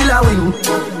 We still a win.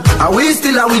 And we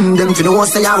still a win. Them to know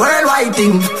say a worldwide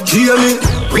thing. Hear me?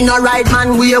 We no ride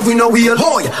man wave, we no wheel.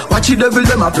 Boy, watch the devil,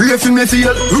 them a pray for me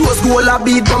feel. Rose gold a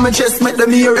beat from my chest, make them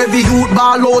hear. Every youth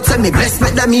ball out, send me bless,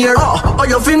 make them hear. Oh,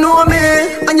 you fi know me,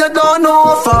 and you don't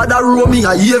know Father row me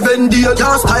a even deal.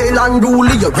 Your style and rule,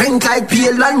 you rank like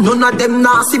pale. And none of them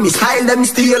nah see me style, them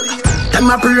steal. Them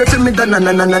a pray for me, na.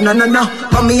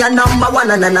 But me a number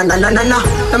one, na.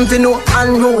 Them fi know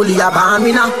unruly a bomb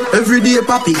me now. Every day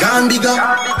papi gone bigger.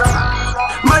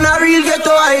 Man a real ghetto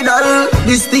idol.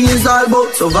 This thing is all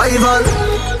about survival.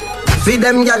 Feed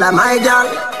them gyal a my gyal.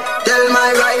 Tell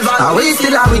my rival, and we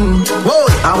still a win. Whoa,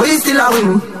 and we still a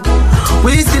win.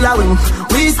 We still a win.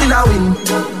 We still a win.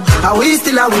 And we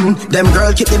still a win. Them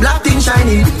girl keep the black thing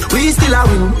shining. We still a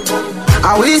win.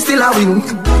 And we still a win.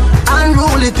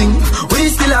 Unruly thing. We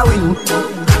still a win.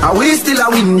 And we still a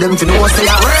win. Them to know say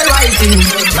a worldwide thing.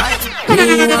 Me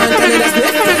want tell you that's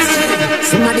different.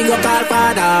 Somebody go call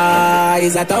father.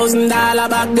 Is $1,000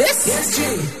 back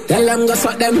this? Tell them go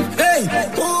suck them. Hey,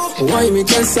 why me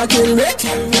just a kill me?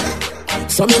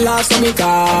 So me laugh, so me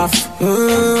cough.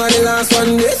 And the last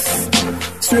one this.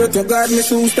 Swear to God, me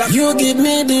soon stop. You give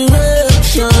me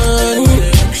direction.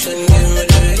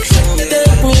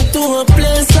 Take me to a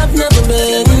place I've never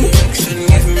been.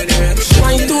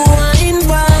 Why do I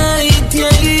invite you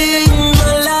in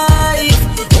my life?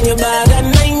 When you're bad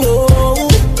and I know.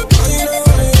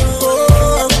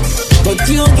 But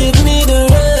you give me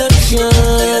direction.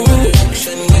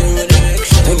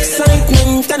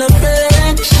 Excitement and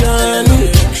affection.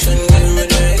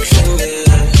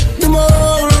 The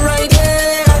more I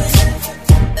get,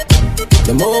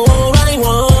 the more I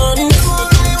want.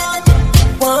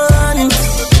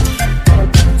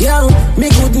 Yo, me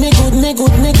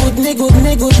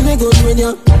good with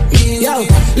you. Yo,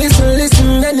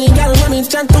 listen, any girl want me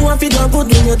chat to a figure good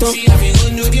with you too.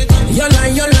 You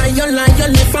lie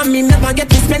for me, never get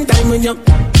to spend time with you.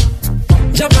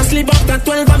 Jump and sleep after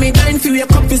 12 and me dying for your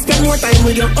cup to spend more time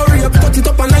with you. Hurry up, cut it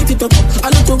up and light it up. I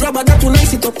look to grab a that to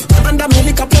nice it up. Under me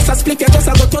liquor plus a split, you just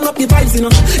a go turn up the vibes, you know.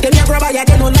 Then you grab a you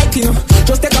get no light, you know.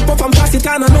 Just take a puff and pass it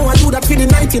on, I know I do that for the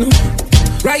night, you know.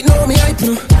 Right now me hype,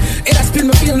 you know. It has been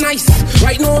me feel nice.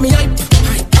 Right now me hype.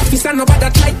 Office and about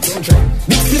that light.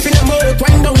 Big flip in the mouth,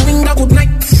 wind down, ring the good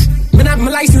night. Me have my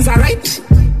license, alright.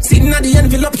 Sitting at the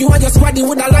envelope, you and your squad, you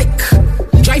woulda like.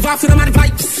 Drive off with the mad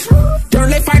vibes. Turn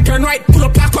left, right, turn right. Pull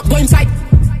up, park up, go inside.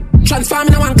 Transform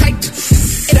in a one kite.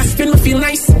 It a spin me feel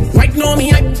nice. Right now me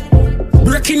hype.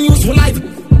 Breaking news for life.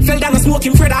 Fell down a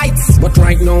smoking for the heights. But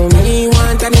right now me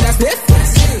want another step.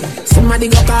 Somebody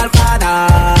go call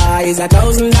father. Is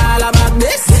 $1,000 back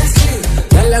this?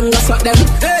 Tell them go suck them.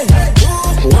 Hey,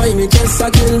 why me just a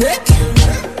kill me?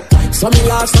 Some me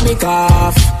laugh, some me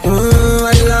cough. I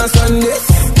lost on this.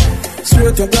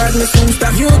 Straight to God, me seems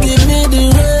that you give me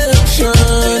direction.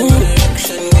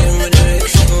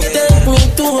 Take me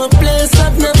to a place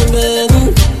I've never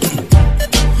been.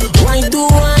 Why do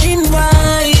I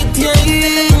invite you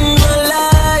in my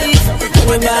life?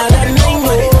 When God and I know.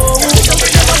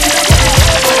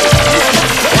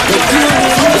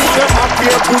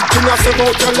 Good thing I say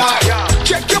about your life.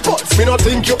 Check your pulse, me not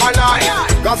think you alive.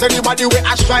 Cause anybody we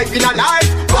a strive in a life.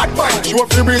 Bad mind, you have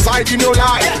to reside in your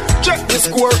life. Check the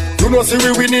score, you know see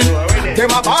we winning.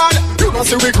 Them a ball, you know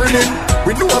see we grinning.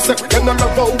 We know say them no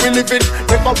love how we living.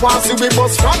 Never want see we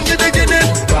bust from the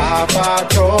beginning. Papa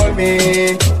told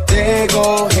me, they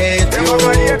go hate you.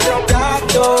 That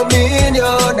don't mean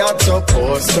you're not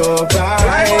supposed to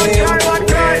buy.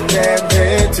 When them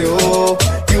hate you,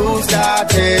 you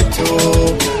started to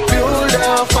build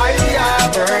a fire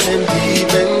burning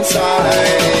deep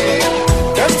inside.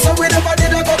 Them say we never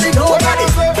did a go be nobody.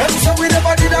 Them say we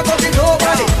never did a go be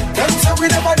nobody. Them say we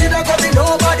never did a go be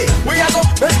nobody. We are go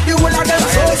make the whole of them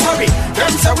so sorry.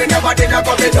 Them say we never did a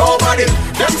go be nobody.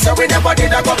 Them say we never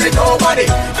did a go be nobody.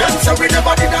 Them say we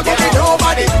never did a go be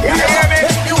nobody. You hear me?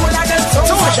 Make the whole of them so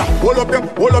sorry.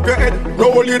 Hold up your head,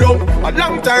 roll it down. A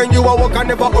long time you a walk and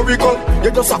never hurry come.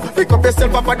 You just pick up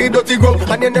yourself up at the dirty ground.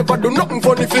 And you never do nothing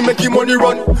funny if you make your money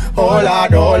run. Oh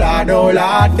Lord, oh Lord, oh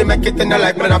Lord. To make it in the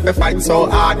life, man, I have to fight so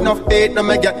hard. Enough date, no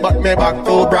me get but me back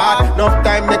too broad. Enough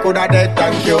time, me coulda dead,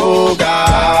 thank you,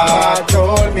 God.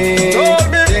 Told me,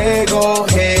 they go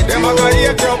hate them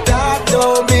you. That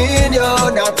don't mean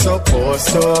you're not supposed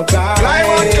to cry.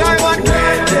 When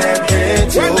them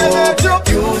hate you,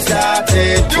 you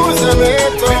started to feel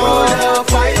the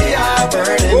fire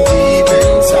burning deep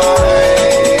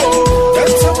inside.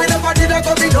 Them say we never did a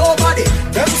go be nobody.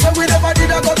 Them say we never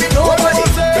did a go be nobody.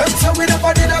 Them say we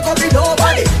never did a go be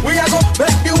nobody. We are go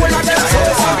make the whole of them so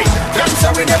sorry. Them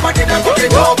say we never did a go be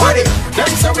nobody.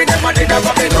 Them say we never did a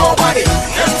go be nobody.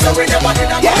 Them say we never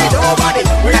did a go be nobody.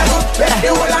 We are go make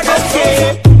the whole of them so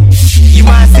sorry. You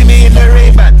wanna see me in the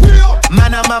Ray-Ban?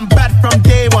 Man, I'm bad from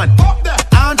day one.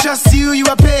 I don't trust you, you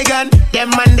a pagan. Them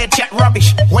man, they chat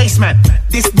rubbish. Waste man,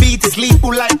 this beat is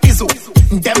lethal like Izzo.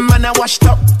 Them man, I washed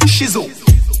up, shizzle.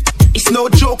 It's no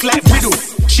joke like riddle.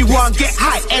 She won't get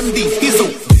high, MD, Dizzle.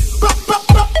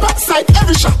 Backside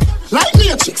every shot, like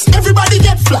Matrix, everybody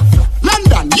get flat.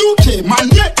 London, UK, man,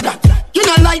 get that. You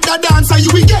don't like that dancer,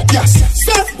 you will get gas.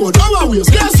 Surfboard, our wheels,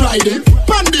 gas riding.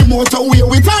 Pandy motorway,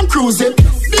 we time cruising.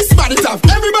 This body tough,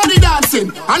 everybody dancing.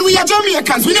 And we are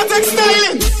Jamaicans, we not take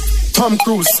styling. Tom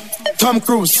Cruise, Tom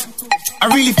Cruise. I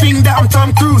really think that I'm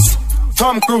Tom Cruise.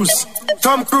 Tom Cruise,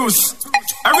 Tom Cruise.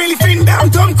 I really think that I'm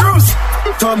Tom Cruise.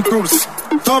 Tom Cruise,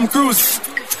 Tom Cruise.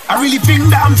 I really think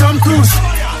that I'm Tom Cruise.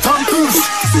 Tom Cruise,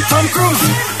 Tom Cruise.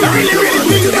 I really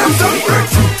think that I'm Tom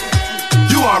Cruise.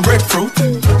 You want breadfruit?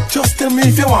 Just tell me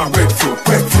if you want breadfruit.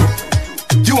 Breadfruit.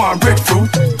 You want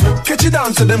breadfruit? Catch it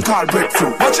down to them called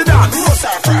breadfruit. Watch it down. Roast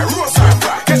or fry, roast or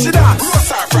fry. Catch it down.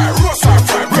 Roast or fry, roast or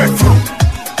fry. Breadfruit.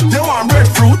 You want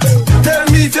breadfruit? Tell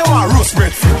me if you want roast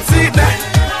breadfruit. See that?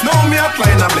 Now me a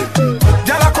climb a bit.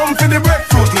 Y'all come for the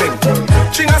breadfruit link.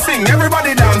 Ching a sing,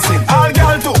 everybody dancing. All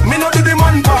y'all too, me no do the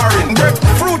man barring.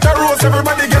 Breadfruit a roast,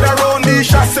 everybody get around. The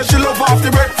shot says she love off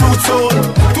the breadfruit soul.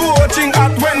 Too hot ching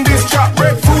at when this chop.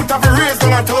 Breadfruit have a raised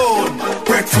on a toad.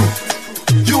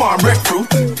 Breadfruit, you want breadfruit?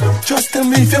 Just tell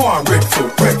me if you want breadfruit.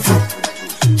 Breadfruit,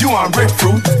 you want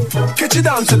breadfruit? Catch it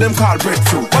down to them called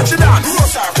breadfruit. Watch it down.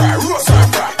 Roast or fry, roast or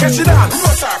fry. Catch it down.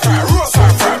 Roast or fry, roast or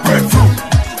fry. Breadfruit,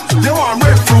 you want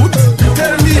breadfruit?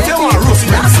 Tell me if you want roast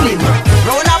breadfruit.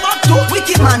 Roll a back to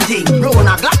wicked man thing. Roll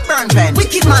a Blackburn pen.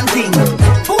 Wicked man thing.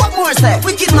 What more say?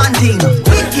 Wicked man thing.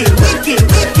 Wicked, wicked,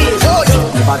 wicked. Oh,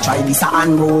 never try this a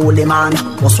unruly man.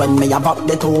 Just when me about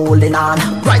the tolling on.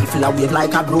 Rifle a wave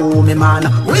like a broomy man.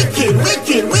 Wicked,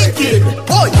 wicked, wicked.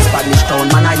 Boy, Spanish town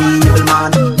man a evil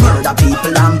man. Murder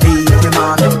people and beat me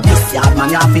man. This yard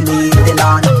man ya fi leave the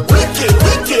land. Wicked,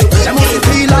 wicked. Them only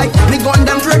feel like me gun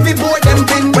them for every board them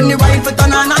thing. When the rifle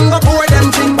turn on and go pour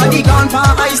them thing. Body gone for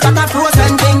ice that a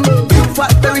frozen thing. Big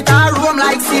fat berry tar roam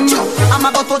like sim. I'm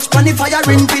about to touch pan the fire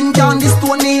ring pin down the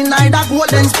stone in like that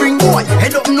golden spring. Boy,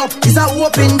 head up no is a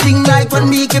open thing like when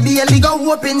me can be a legal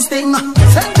open sting.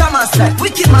 St. Thomas say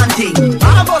wicked man thing.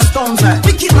 August Town say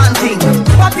wicked man thing.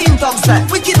 Popping Dog say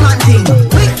wicked man thing.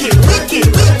 Wicked, wicked,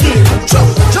 wicked.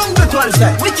 Jungle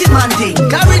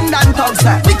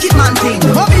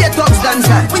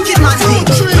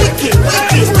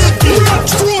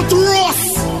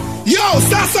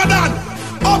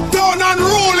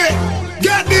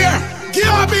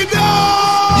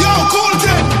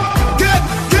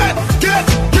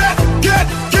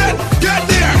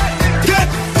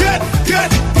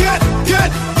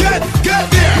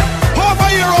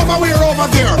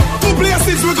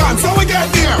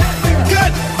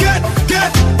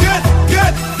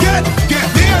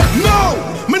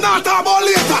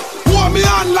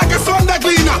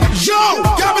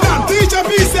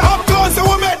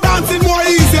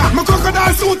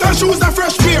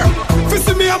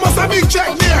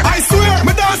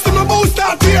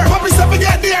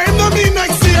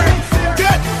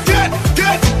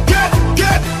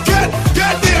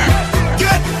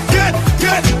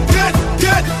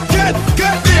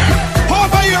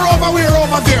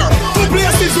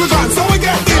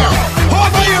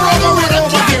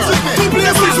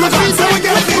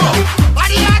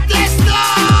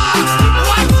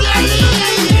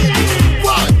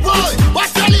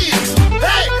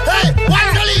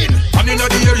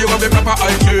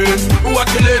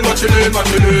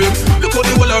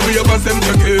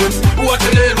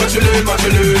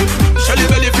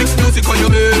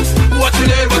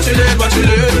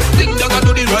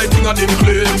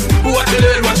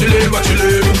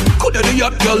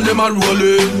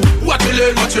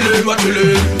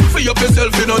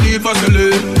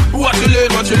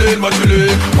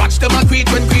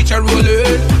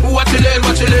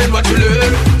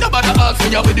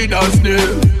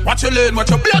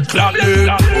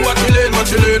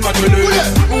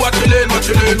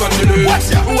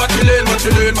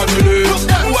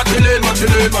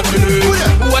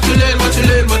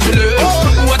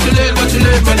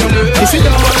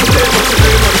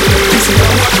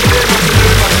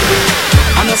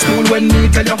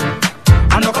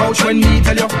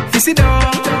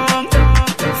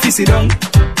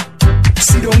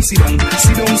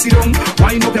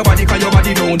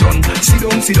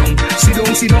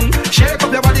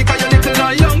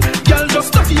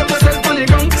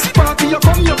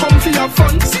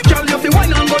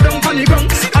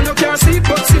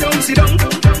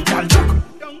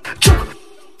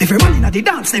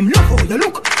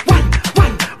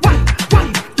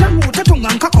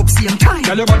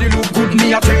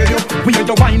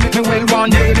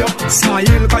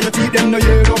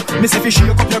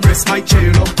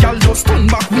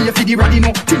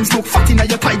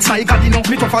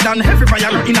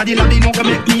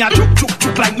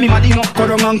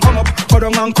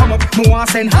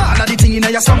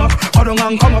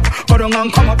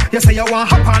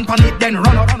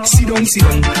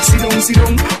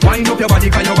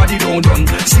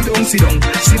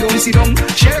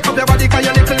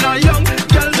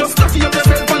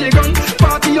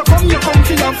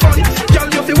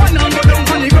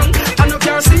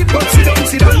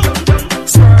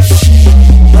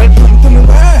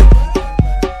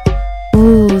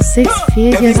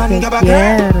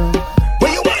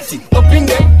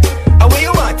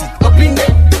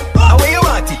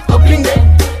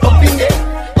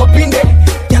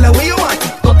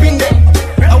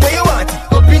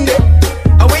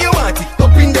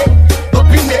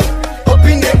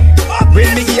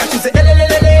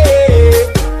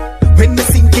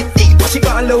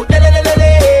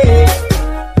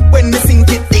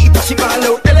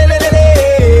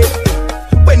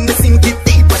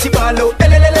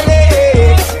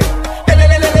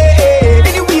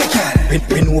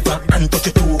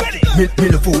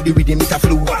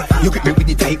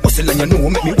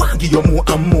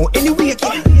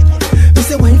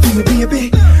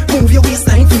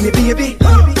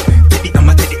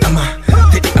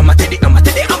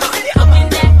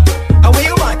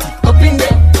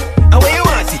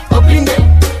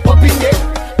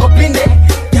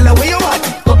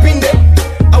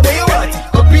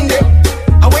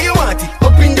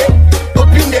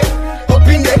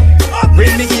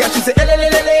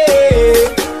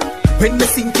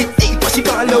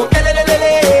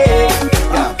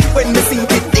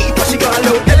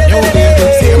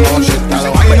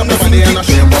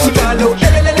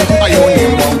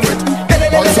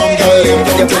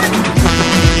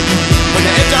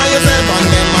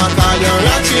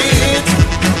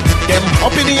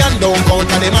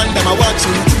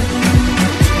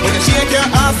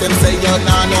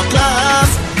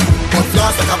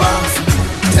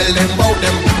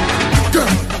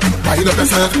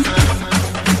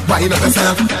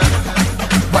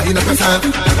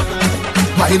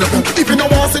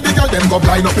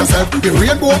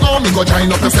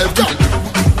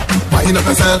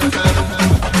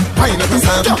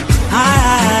I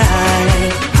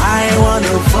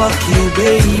wanna fuck you,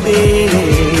 baby.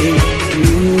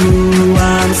 Ooh,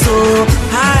 I'm so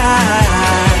high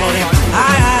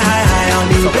on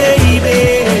you, baby.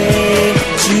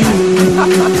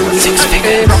 Six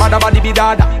figures.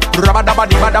 Rabadabadibidada,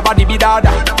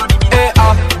 rabadabadibadabadibidada.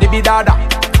 Dibidada.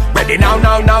 Ready now.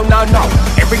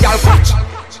 Every girl catch.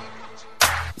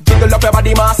 Jiggle up your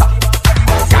body, massa.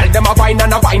 Girl, them a wine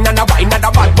and a wine and a wine and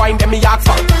a bad wine, them me ask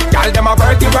for. Girl, them a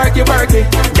work it. Girl,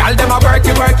 them a work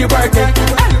it. Work it.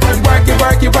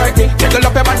 Jiggle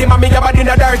up your body, mommy, your body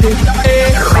not dirty.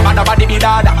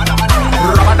 Rabadabadibidada.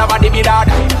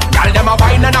 Girl, them a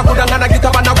wine and a good and a get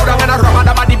up and a good and a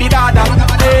rabadabadibidada.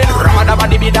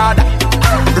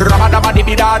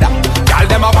 Rabadabadibidada. Girl,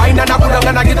 them a wine and a good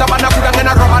and a get up and a good and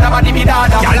a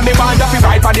rabadabadibidada. Girl, me want you fi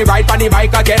ride on the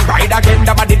bike again, ride again.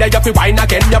 The body there you fi wine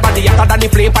again. Your body hotter than the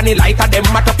flame on the light of them.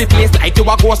 Matter fi place like you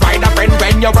a ghost rider friend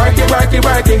when you work it.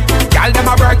 Girl, them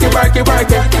a work it.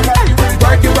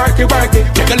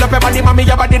 Jiggle up your body, mommy,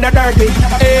 your body not dirty.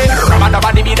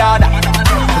 Rabadabadibidada.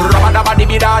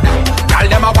 Girl,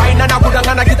 them a wine and a good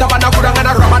and a get up and a good and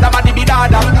a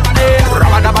rabadabadibidada.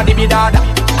 Rabadabadibidada.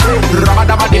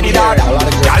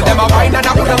 Girl, them a wine and a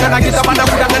good and a get up and a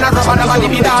good and a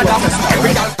rabadabadibidada.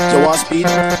 You want speed?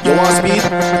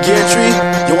 Gear 3.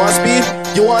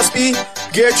 You want speed?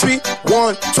 Gear 3.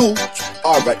 1, 2.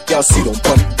 Alright, girl, sit on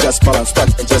point, just balance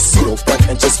point, and just sit on point,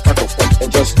 and just back up point,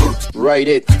 and just ride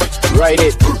it.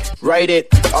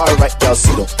 Alright, girl,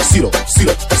 sit on,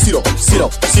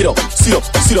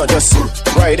 just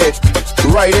ride it.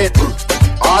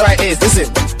 Alright,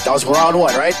 listen, that was round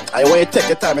 1, right? I want you to take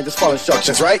your time and just follow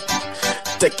instructions, right?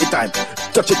 Take your time,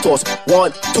 touch your toes,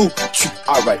 1, 2, 3.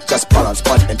 Alright, just balance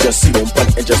point, and just sit on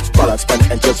point, and just balance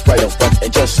point, and just ride on point,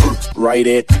 and just ride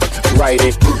it.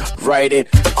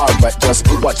 Alright, just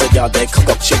watch a girl then cock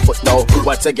up she foot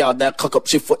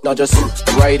now. Just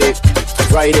ride it.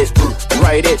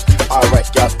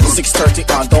 Alright, girl, 6:30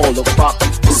 and don't look back.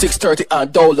 6:30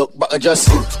 and don't look back. Just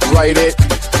ride it.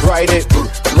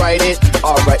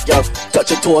 Alright, girl,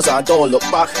 touch your toes and don't look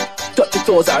back. Touch your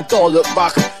toes and don't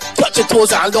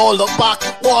look back.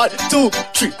 1, 2,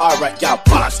 3. Alright, girl,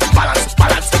 balance.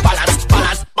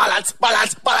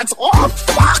 Oh,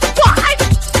 fuck.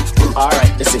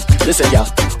 Alright, listen, y'all.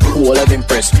 Hold them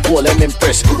impress. Hold on.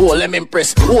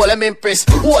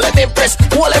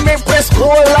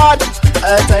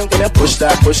 Time gonna push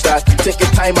that. Take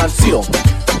your time and sit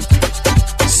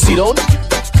down.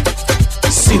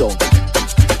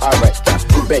 Alright,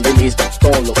 bend your knees,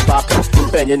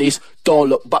 don't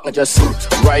look back. And just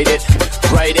ride it.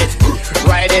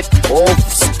 Oh,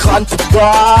 cunt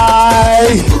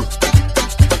guy.